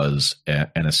this was an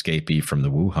escapee from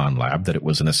the Wuhan lab, that it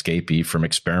was an escapee from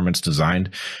experiments designed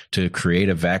to create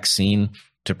a vaccine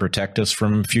to protect us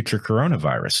from future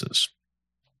coronaviruses.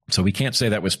 So we can't say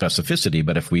that with specificity,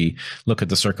 but if we look at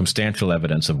the circumstantial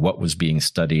evidence of what was being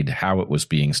studied, how it was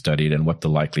being studied, and what the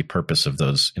likely purpose of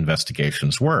those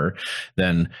investigations were,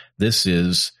 then this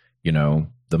is,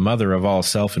 the mother of all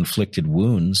self-inflicted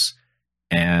wounds,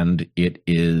 and it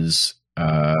is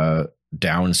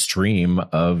downstream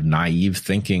of naive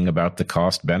thinking about the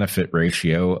cost-benefit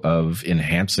ratio of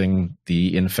enhancing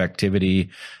the infectivity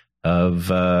of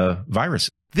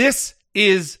viruses. This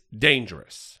is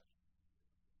dangerous.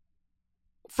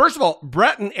 First of all,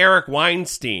 Bret and Eric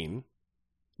Weinstein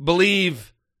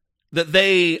believe that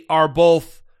they are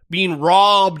both being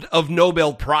robbed of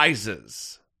Nobel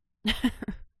Prizes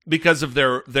because of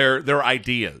their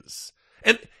ideas.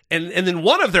 And then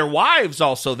one of their wives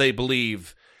also, they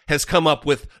believe, has come up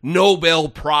with Nobel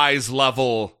Prize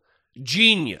level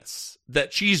genius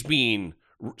that she's being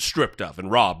stripped of and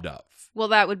robbed of. Well,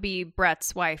 that would be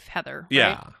Bret's wife, Heather. Right?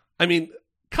 Yeah. I mean,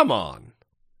 come on.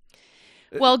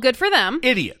 Well, good for them.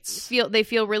 Idiots. They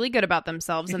feel really good about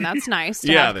themselves, and that's nice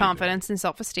to Yeah, have they confidence and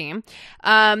self-esteem.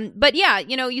 But yeah,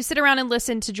 you sit around and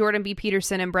listen to Jordan B.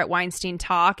 Peterson and Bret Weinstein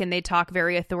talk, and they talk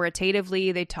very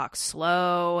authoritatively. They talk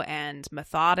slow and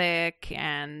methodic,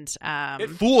 and It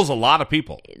fools a lot of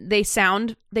people. they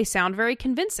sound very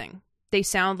convincing. They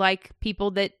sound like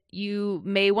people that you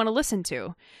may want to listen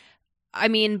to. I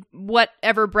mean,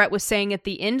 whatever Bret was saying at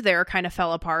the end there kind of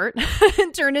fell apart.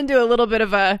 It turned into a little bit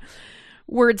of a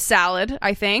word salad,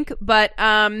 I think. But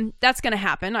that's going to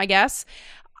happen, I guess.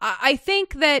 I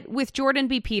think that with Jordan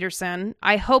B. Peterson,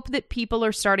 I hope that people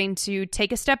are starting to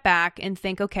take a step back and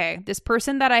think, okay, this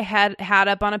person that I had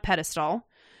up on a pedestal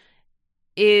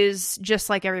is just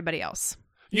like everybody else.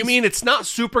 You mean it's not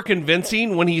super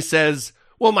convincing when he says,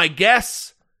 well, I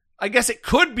guess it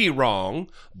could be wrong,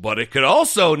 but it could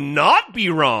also not be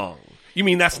wrong. You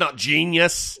mean that's not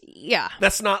genius? Yeah.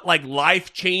 That's not like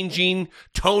life-changing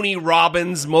Tony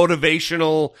Robbins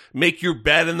motivational make your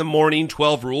bed in the morning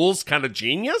 12 rules kind of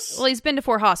genius? Well, he's been to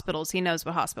 4 hospitals. He knows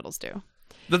what hospitals do.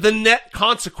 The net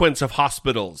consequence of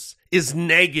hospitals is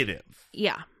negative.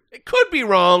 Yeah. It could be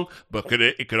wrong, but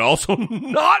it could also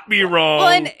not be wrong. Well,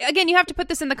 and again, you have to put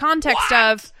this in the context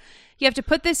of... You have to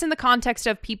put this in the context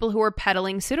of people who are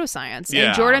peddling pseudoscience. Yeah.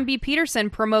 And Jordan B.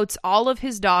 Peterson promotes all of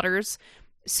his daughter's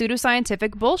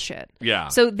pseudoscientific bullshit. Yeah.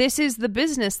 So this is the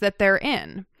business that they're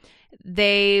in.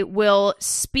 They will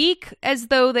speak as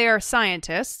though they are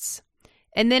scientists,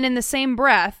 and then in the same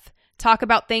breath, talk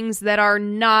about things that are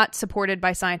not supported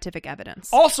by scientific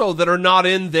evidence. Also that are not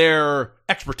in their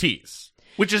expertise,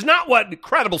 which is not what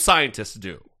credible scientists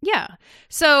do. Yeah.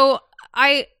 So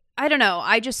I don't know.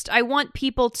 I want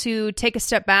people to take a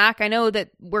step back. I know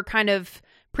that we're kind of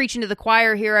preaching to the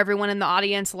choir here. Everyone in the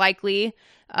audience likely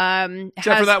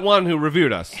except for that one who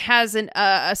reviewed us has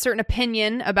a certain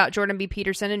opinion about Jordan B.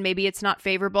 Peterson, and maybe it's not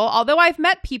favorable. Although I've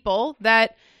met people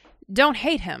that don't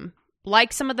hate him,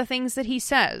 like some of the things that he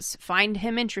says, find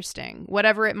him interesting,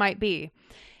 whatever it might be.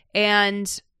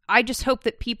 And I just hope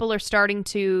that people are starting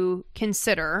to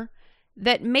consider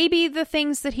that maybe the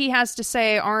things that he has to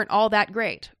say aren't all that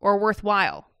great or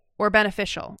worthwhile or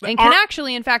beneficial and can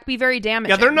actually, in fact, be very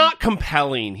damaging. Yeah, they're not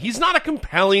compelling. He's not a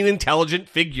compelling, intelligent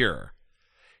figure.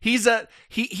 He's a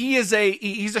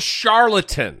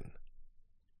charlatan.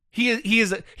 He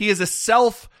is a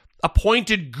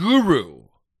self-appointed guru.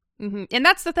 Mm-hmm. And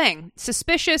that's the thing.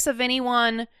 Suspicious of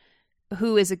anyone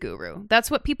who is a guru.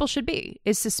 That's what people should be,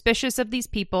 is suspicious of these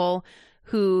people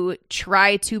who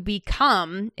try to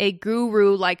become a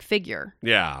guru-like figure.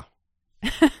 Yeah.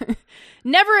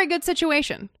 Never a good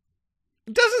situation.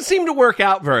 It doesn't seem to work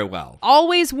out very well.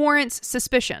 Always warrants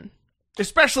suspicion.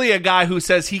 Especially a guy who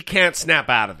says he can't snap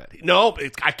out of it. No,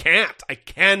 I can't. I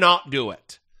cannot do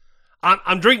it.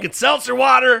 I'm drinking seltzer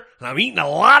water, and I'm eating a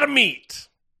lot of meat.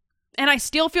 And I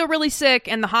still feel really sick,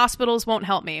 and the hospitals won't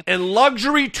help me. And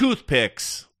luxury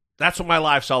toothpicks. That's what my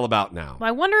life's all about now. Well,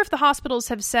 I wonder if the hospitals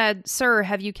have said, sir,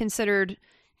 have you considered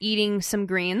eating some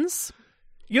greens?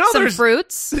 Some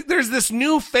fruits? There's this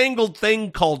newfangled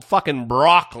thing called fucking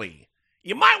broccoli.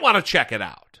 You might want to check it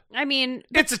out. I mean...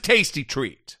 It's a tasty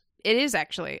treat. It is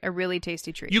actually a really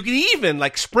tasty treat. You can even,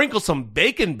 sprinkle some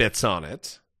bacon bits on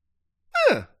it.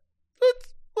 It's a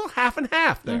little half and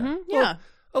half there. Mm-hmm, yeah.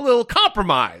 A little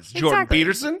compromise, Jordan Exactly.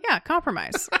 Peterson. Yeah,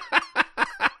 compromise.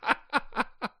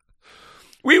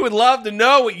 We would love to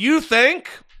know what you think.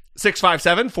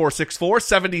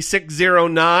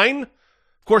 657-464-7609. Of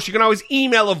course, you can always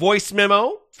email a voice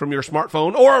memo from your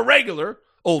smartphone or a regular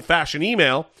old-fashioned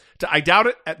email to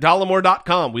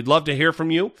idoubtit@dollemore.com. We'd love to hear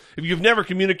from you. If you've never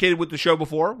communicated with the show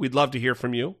before, we'd love to hear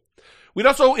from you. We'd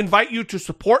also invite you to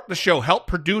support the show, help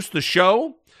produce the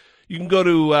show. You can go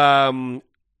to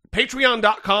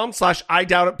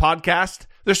patreon.com/idoubtitpodcast.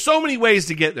 There's so many ways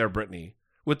to get there, Brittany,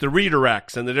 with the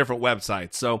redirects and the different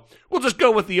websites. So we'll just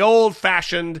go with the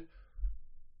old-fashioned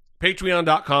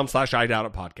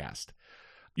patreon.com/idoubtitpodcast.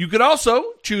 You could also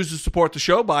choose to support the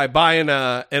show by buying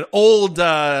an old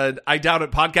I Doubt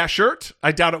It podcast shirt,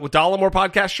 I Doubt It with Dollemore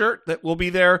podcast shirt that will be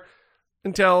there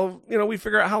until, we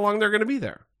figure out how long they're going to be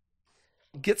there.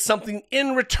 Get something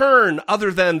in return other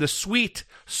than the sweet,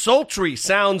 sultry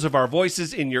sounds of our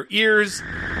voices in your ears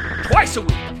twice a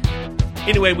week.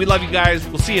 Anyway, we love you guys.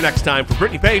 We'll see you next time. For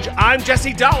Brittany Page, I'm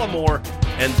Jesse Dollemore,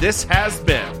 and this has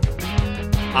been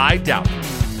I doubt it.